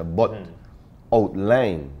teacher, but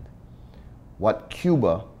outlined what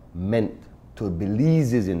Cuba meant to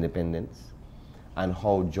Belize's independence and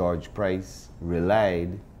how George Price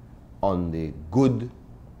relied on the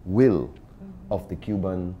goodwill of the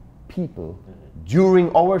Cuban people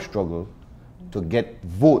during our struggle to get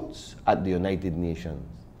votes at the United Nations.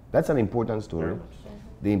 That's an important story.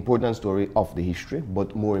 The important story of the history,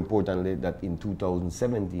 but more importantly, that in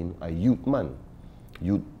 2017, a youth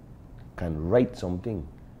can write something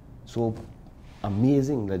so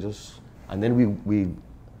amazing that and then we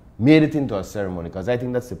made it into a ceremony, because I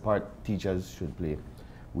think that's the part teachers should play.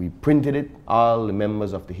 We printed it, all the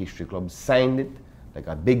members of the history club signed it, like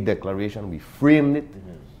a big declaration. We framed it,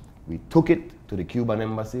 we took it to the Cuban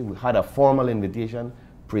embassy, we had a formal invitation,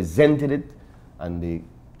 presented it, and the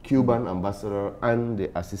Cuban ambassador and the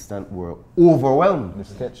assistant were overwhelmed. The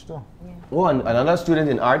sketch too. Yeah. Oh, and another student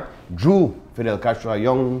in art drew Fidel Castro, a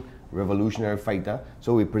young revolutionary fighter.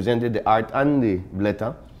 So we presented the art and the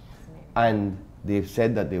letter, and they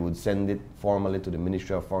said that they would send it formally to the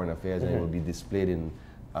Ministry of Foreign Affairs, and it will be displayed in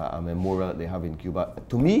a memorial that they have in Cuba.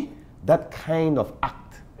 To me, that kind of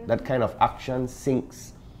act, that kind of action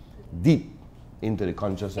sinks deep into the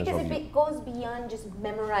consciousness of because you. it goes beyond just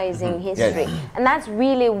memorizing history. Yes. And that's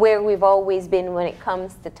really where we've always been when it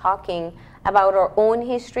comes to talking about our own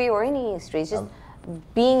history or any history. It's just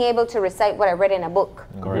being able to recite what I read in a book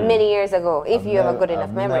many years ago, if you have a good enough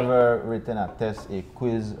memory. I've never written a test, a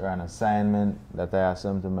quiz, or an assignment that I asked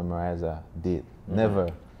them to memorize a date. Never.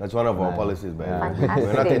 That's one of our policies, by the way.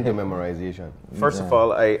 We're not into memorization. First of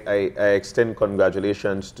all, I extend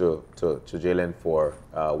congratulations to Jaylen for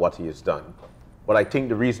what he has done. But I think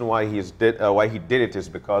the reason why he did it is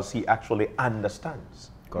because he actually understands.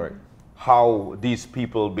 Correct. How these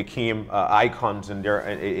people became icons in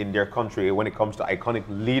their country when it comes to iconic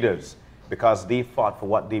leaders, because they fought for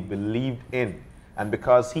what they believed in, and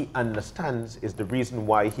because he understands is the reason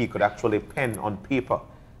why he could actually pen on paper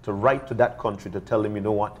to write to that country to tell them, you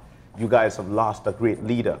know what, you guys have lost a great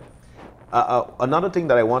leader. Another thing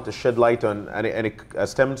that I want to shed light on, and it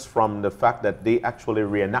stems from the fact that they actually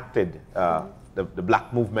reenacted the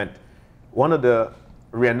Black movement. One of the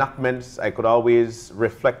reenactments I could always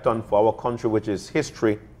reflect on for our country, which is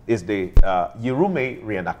history, is the Yurume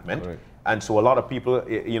reenactment. Correct. And so a lot of people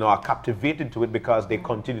are captivated to it because they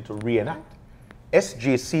continue to reenact.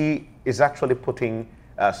 SJC is actually putting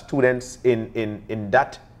students in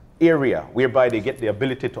that area whereby they get the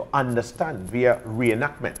ability to understand via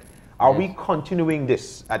reenactment. Are we continuing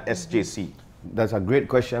this at SJC? That's a great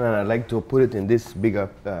question, and I'd like to put it in this bigger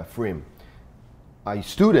frame. A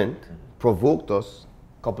student provoked us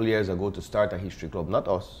a couple years ago to start a history club, not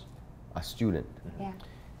us, a student.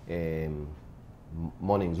 Yeah.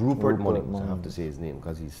 Munnings, Rupert Munnings, I have to say his name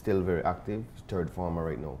because he's still very active, third former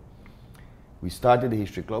right now. We started the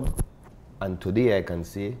history club, and today I can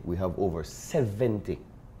say we have over 70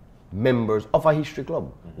 members of a history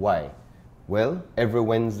club. Why? Well, every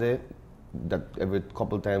Wednesday, every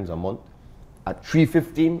couple times a month, at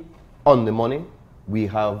 3:15 on the morning, we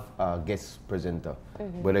have a guest presenter,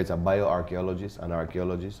 whether it's a bioarchaeologist, an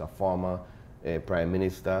archaeologist, a former prime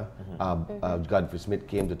minister. Godfrey Smith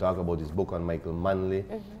came to talk about his book on Michael Manley.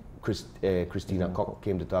 Christina Koch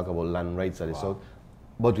came to talk about land rights at the South.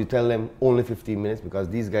 But we tell them only 15 minutes because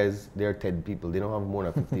these guys, they're TED people. They don't have more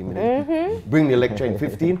than 15 minutes. Bring the lecture in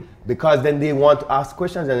 15 because then they want to ask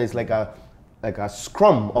questions, and it's like a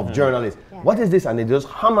scrum of journalists. Yeah. What is this? And they just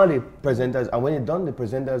hammer the presenters, and when you're done, the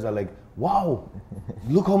presenters are like, wow,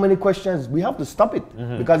 look how many questions. We have to stop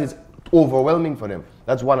it because it's overwhelming for them.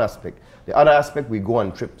 That's one aspect. The other aspect, we go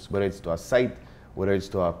on trips, whether it's to a site, whether it's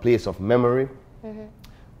to a place of memory.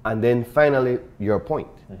 And then finally, your point,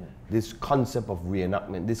 this concept of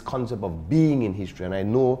reenactment, this concept of being in history. And I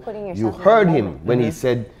know you heard him when he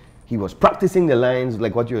said he was practicing the lines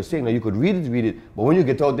like what you were saying. Now you could read it, but when you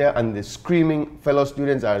get out there and the screaming fellow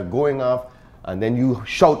students are going off, and then you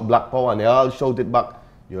shout Black Power and they all shout it back,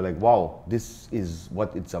 you're like, wow, this is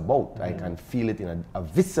what it's about. I can feel it in a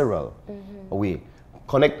visceral way.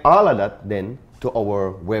 Connect all of that then to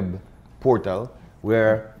our web portal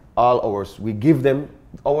where all ours, we give them,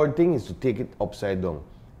 our thing is to take it upside down.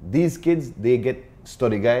 These kids, they get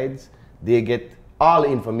study guides, they get all the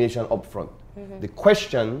information up front. The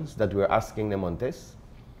questions that we're asking them on tests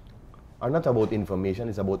are not about information,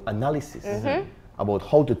 it's about analysis, about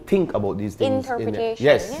how to think about these things. Interpretation,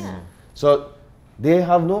 yes. So they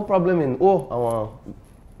have no problem in, our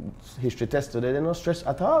history test today, they're not stressed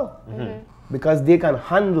at all. Because they can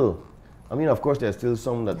handle. I mean, of course, there's still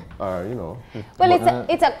some that are, Well,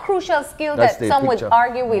 it's a crucial skill that some would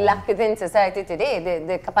argue we lack within society today,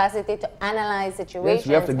 the capacity to analyze situations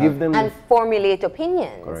we have to give them and formulate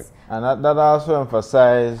opinions. Correct. And that also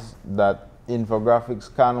emphasizes that infographics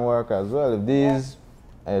can work as well. If these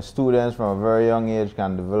students from a very young age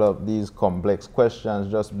can develop these complex questions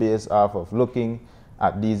just based off of looking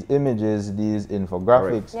at these images, these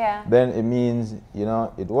infographics, then it means,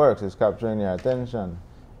 it works, it's capturing their attention.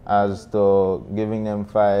 As to giving them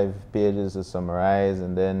 5 pages to summarize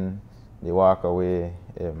and then they walk away.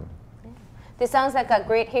 This sounds like a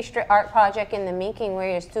great history art project in the making,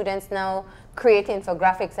 where your students now create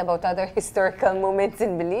infographics about other historical moments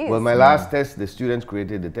in Belize. Well, my last test, the students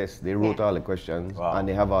created the test. They wrote all the questions, and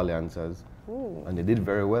they have all the answers. And they did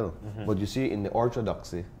very well. But you see, in the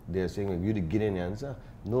orthodoxy, they're saying, you're the Guinean answer.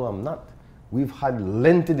 No, I'm not. We've had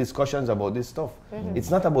lengthy discussions about this stuff.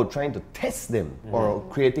 It's not about trying to test them or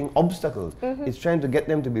creating obstacles. It's trying to get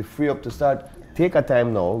them to be free up to start. Take a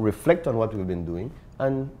time now, reflect on what we've been doing,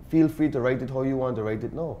 and feel free to write it how you want to write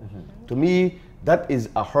it now. To me, that is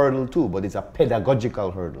a hurdle too, but it's a pedagogical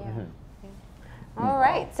hurdle. All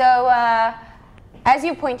right, so as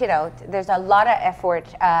you pointed out, there's a lot of effort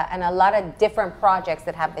and a lot of different projects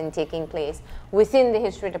that have been taking place within the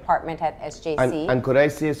history department at SJC. And could I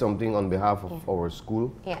say something on behalf of our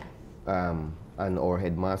school? Yeah. And our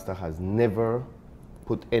headmaster has never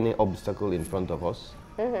put any obstacle in front of us.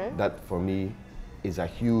 That for me is a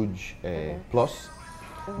huge plus.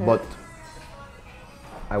 But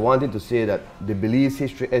I wanted to say that the Belize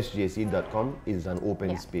History SJC.com is an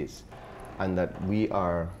open space, and that we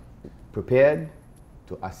are prepared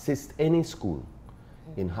to assist any school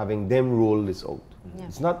in having them roll this out.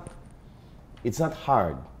 It's not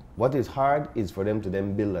hard. What is hard is for them to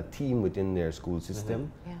then build a team within their school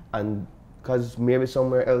system, and because maybe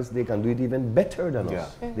somewhere else they can do it even better than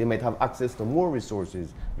us. They might have access to more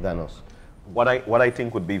resources than us. What I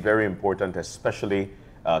think would be very important, especially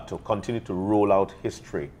to continue to roll out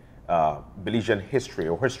history, Belizean history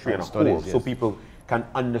or history in a whole, so people can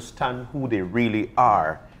understand who they really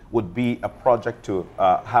are, would be a project to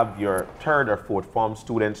have your third or fourth form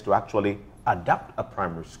students to actually adapt a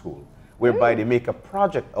primary school, whereby they make a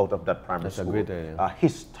project out of that primary school, a great idea.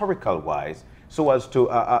 historical wise, so as to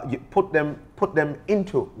put them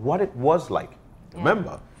into what it was like.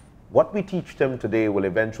 Remember, what we teach them today will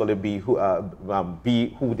eventually be who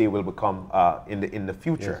they will become in the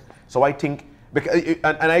future. So I think, because,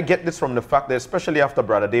 and I get this from the fact that, especially after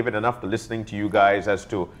Brother David and after listening to you guys, as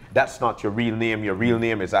to that's not your real name. Your real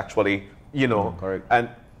name is actually, you know, correct. And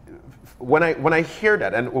when I hear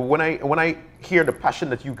that, and when I hear the passion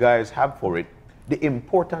that you guys have for it, the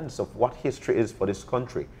importance of what history is for this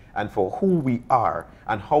country and for who we are,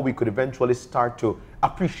 and how we could eventually start to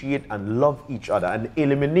appreciate and love each other, and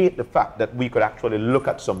eliminate the fact that we could actually look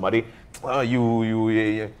at somebody,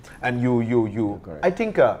 you. I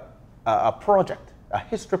think a project, a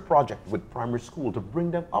history project with primary school to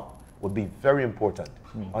bring them up would be very important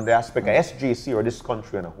on the aspect of SJC or this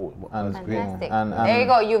country in a whole. Fantastic. There you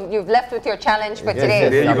go. You've left with your challenge for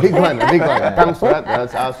today. A big one, a big one. Thanks for that.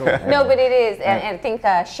 That's awesome. No, but it is, and I think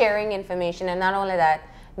sharing information, and not only that,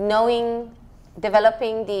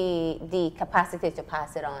 developing the capacity to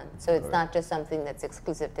pass it on. So it's not just something that's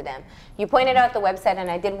exclusive to them. You pointed out the website, and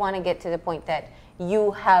I did want to get to the point that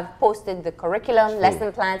you have posted the curriculum,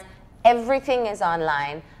 lesson plans. Everything is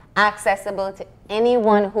online, accessible to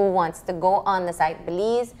anyone who wants to go on the site,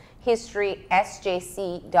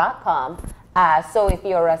 BelizeHistorySJC.com. So if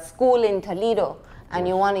you're a school in Toledo and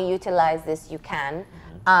you want to utilize this, you can.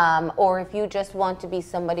 Or if you just want to be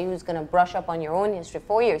somebody who's going to brush up on your own history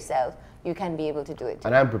for yourself, you can be able to do it.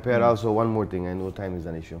 And I'm prepared also, one more thing, I know time is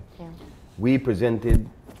an issue. We presented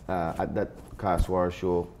at that Caste War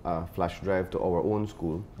show a flash drive to our own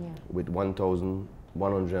school with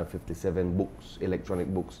 1,157 books,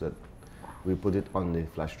 electronic books, that we put it on the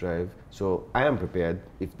flash drive. So I am prepared,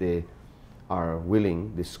 if they are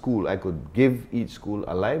willing, the school, I could give each school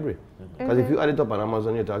a library. Because if you add it up on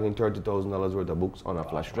Amazon, you're talking $30,000 worth of books on a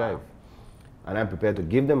flash drive. And I'm prepared to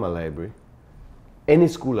give them a library, any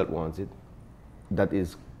school that wants it, that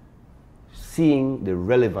is seeing the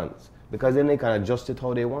relevance, because then they can adjust it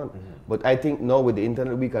how they want. But I think now with the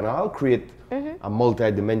internet, we can all create a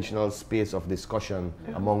multi-dimensional space of discussion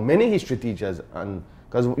among many history teachers, and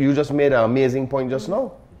because you just made an amazing point just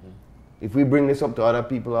now. If we bring this up to other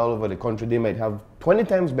people all over the country, they might have 20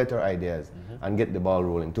 times better ideas and get the ball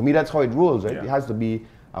rolling. To me, that's how it rolls, right? It has to be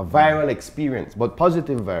a viral experience, but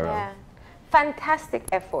positive viral. Fantastic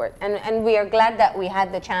effort, and we are glad that we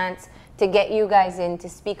had the chance to get you guys in to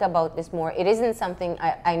speak about this more. It isn't something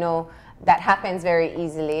I know that happens very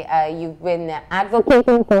easily. You've been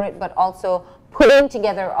advocating for it, but also putting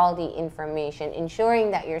together all the information,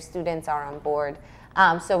 ensuring that your students are on board.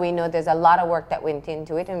 So we know there's a lot of work that went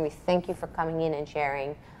into it, and we thank you for coming in and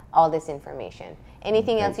sharing all this information.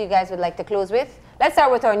 Anything else you guys would like to close with? Let's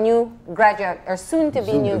start with our new graduate, or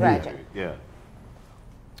soon-to-be new graduate.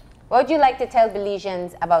 What would you like to tell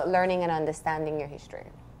Belizeans about learning and understanding your history?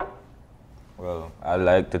 Well, I'd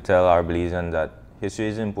like to tell our Belizeans that history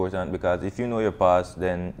is important, because if you know your past,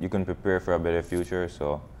 then you can prepare for a better future.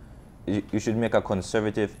 So you should make a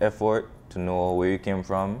conservative effort to know where you came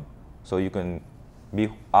from so you can be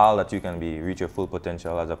all that you can be, reach your full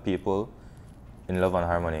potential as a people in love and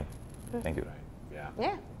harmony. Thank you.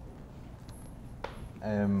 Yeah.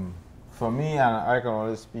 For me, and I can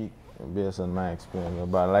only speak based on my experience,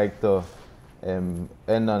 but I like to end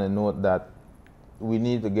on a note that we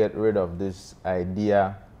need to get rid of this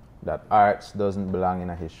idea that arts doesn't belong in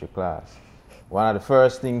a history class. One of the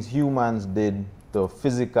first things humans did to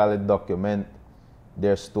physically document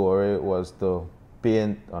their story was to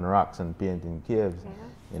paint on rocks and paint in caves. Yeah.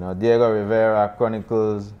 You know, Diego Rivera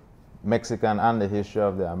chronicles Mexican and the history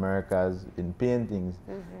of the Americas in paintings.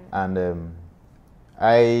 And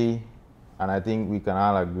I think we can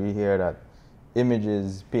all agree here that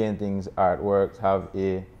images, paintings, artworks have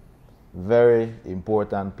a very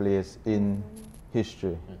important place in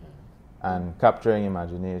history and capturing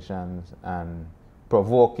imaginations and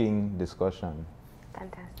provoking discussion.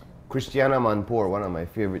 Fantastic. Christiana Manpour, one of my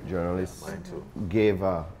favorite journalists, gave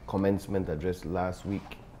a commencement address last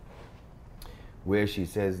week where she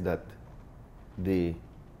says that the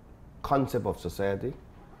concept of society,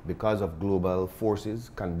 because of global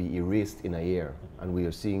forces, can be erased in a year. And we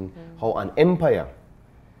are seeing how an empire,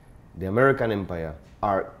 the American empire,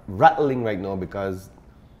 are rattling right now because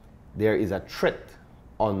there is a threat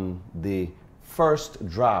on the first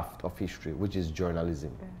draft of history, which is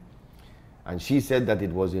journalism. And she said that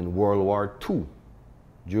it was in World War II,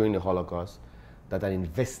 during the Holocaust, that an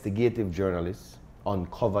investigative journalist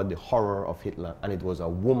uncovered the horror of Hitler, and it was a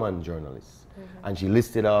woman journalist. And she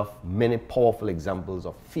listed off many powerful examples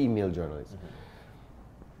of female journalists.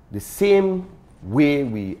 The same way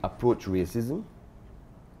we approach racism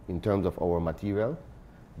in terms of our material,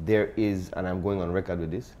 there is, and I'm going on record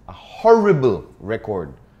with this, a horrible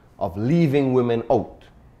record of leaving women out.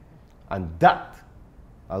 And that,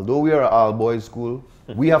 although we are an all-boys school,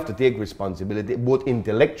 we have to take responsibility both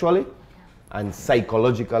intellectually and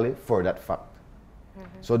psychologically for that fact.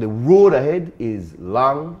 So the road ahead is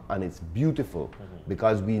long and it's beautiful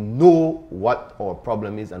because we know what our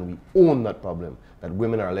problem is and we own that problem, that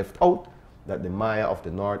women are left out, that the Maya of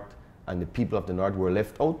the North and the people of the North were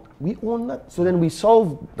left out. We own that. So then we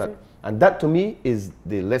solve that. And that to me is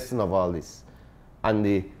the lesson of all this. And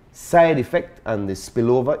the side effect and the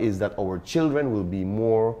spillover is that our children will be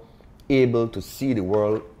more able to see the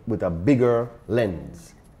world with a bigger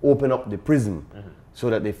lens, open up the prism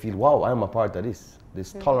so that they feel, wow, I'm a part of this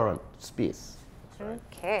tolerant space.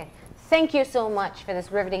 Okay. Thank you so much for this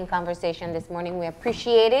riveting conversation this morning. We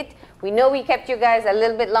appreciate it. We know we kept you guys a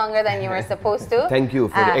little bit longer than you were supposed to. Thank you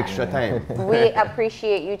for the extra time. We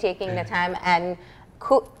appreciate you taking the time, and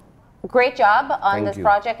great job on this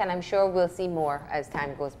project, and I'm sure we'll see more as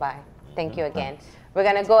time goes by. Thank you again. We're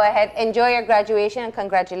going to go ahead, enjoy your graduation, and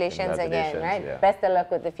congratulations again, right? Yeah. Best of luck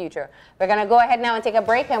with the future. We're going to go ahead now and take a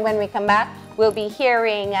break, and when we come back, we'll be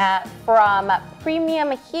hearing from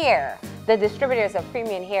Premium Hair, the distributors of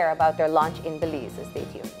Premium Hair, about their launch in Belize. So stay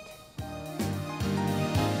tuned.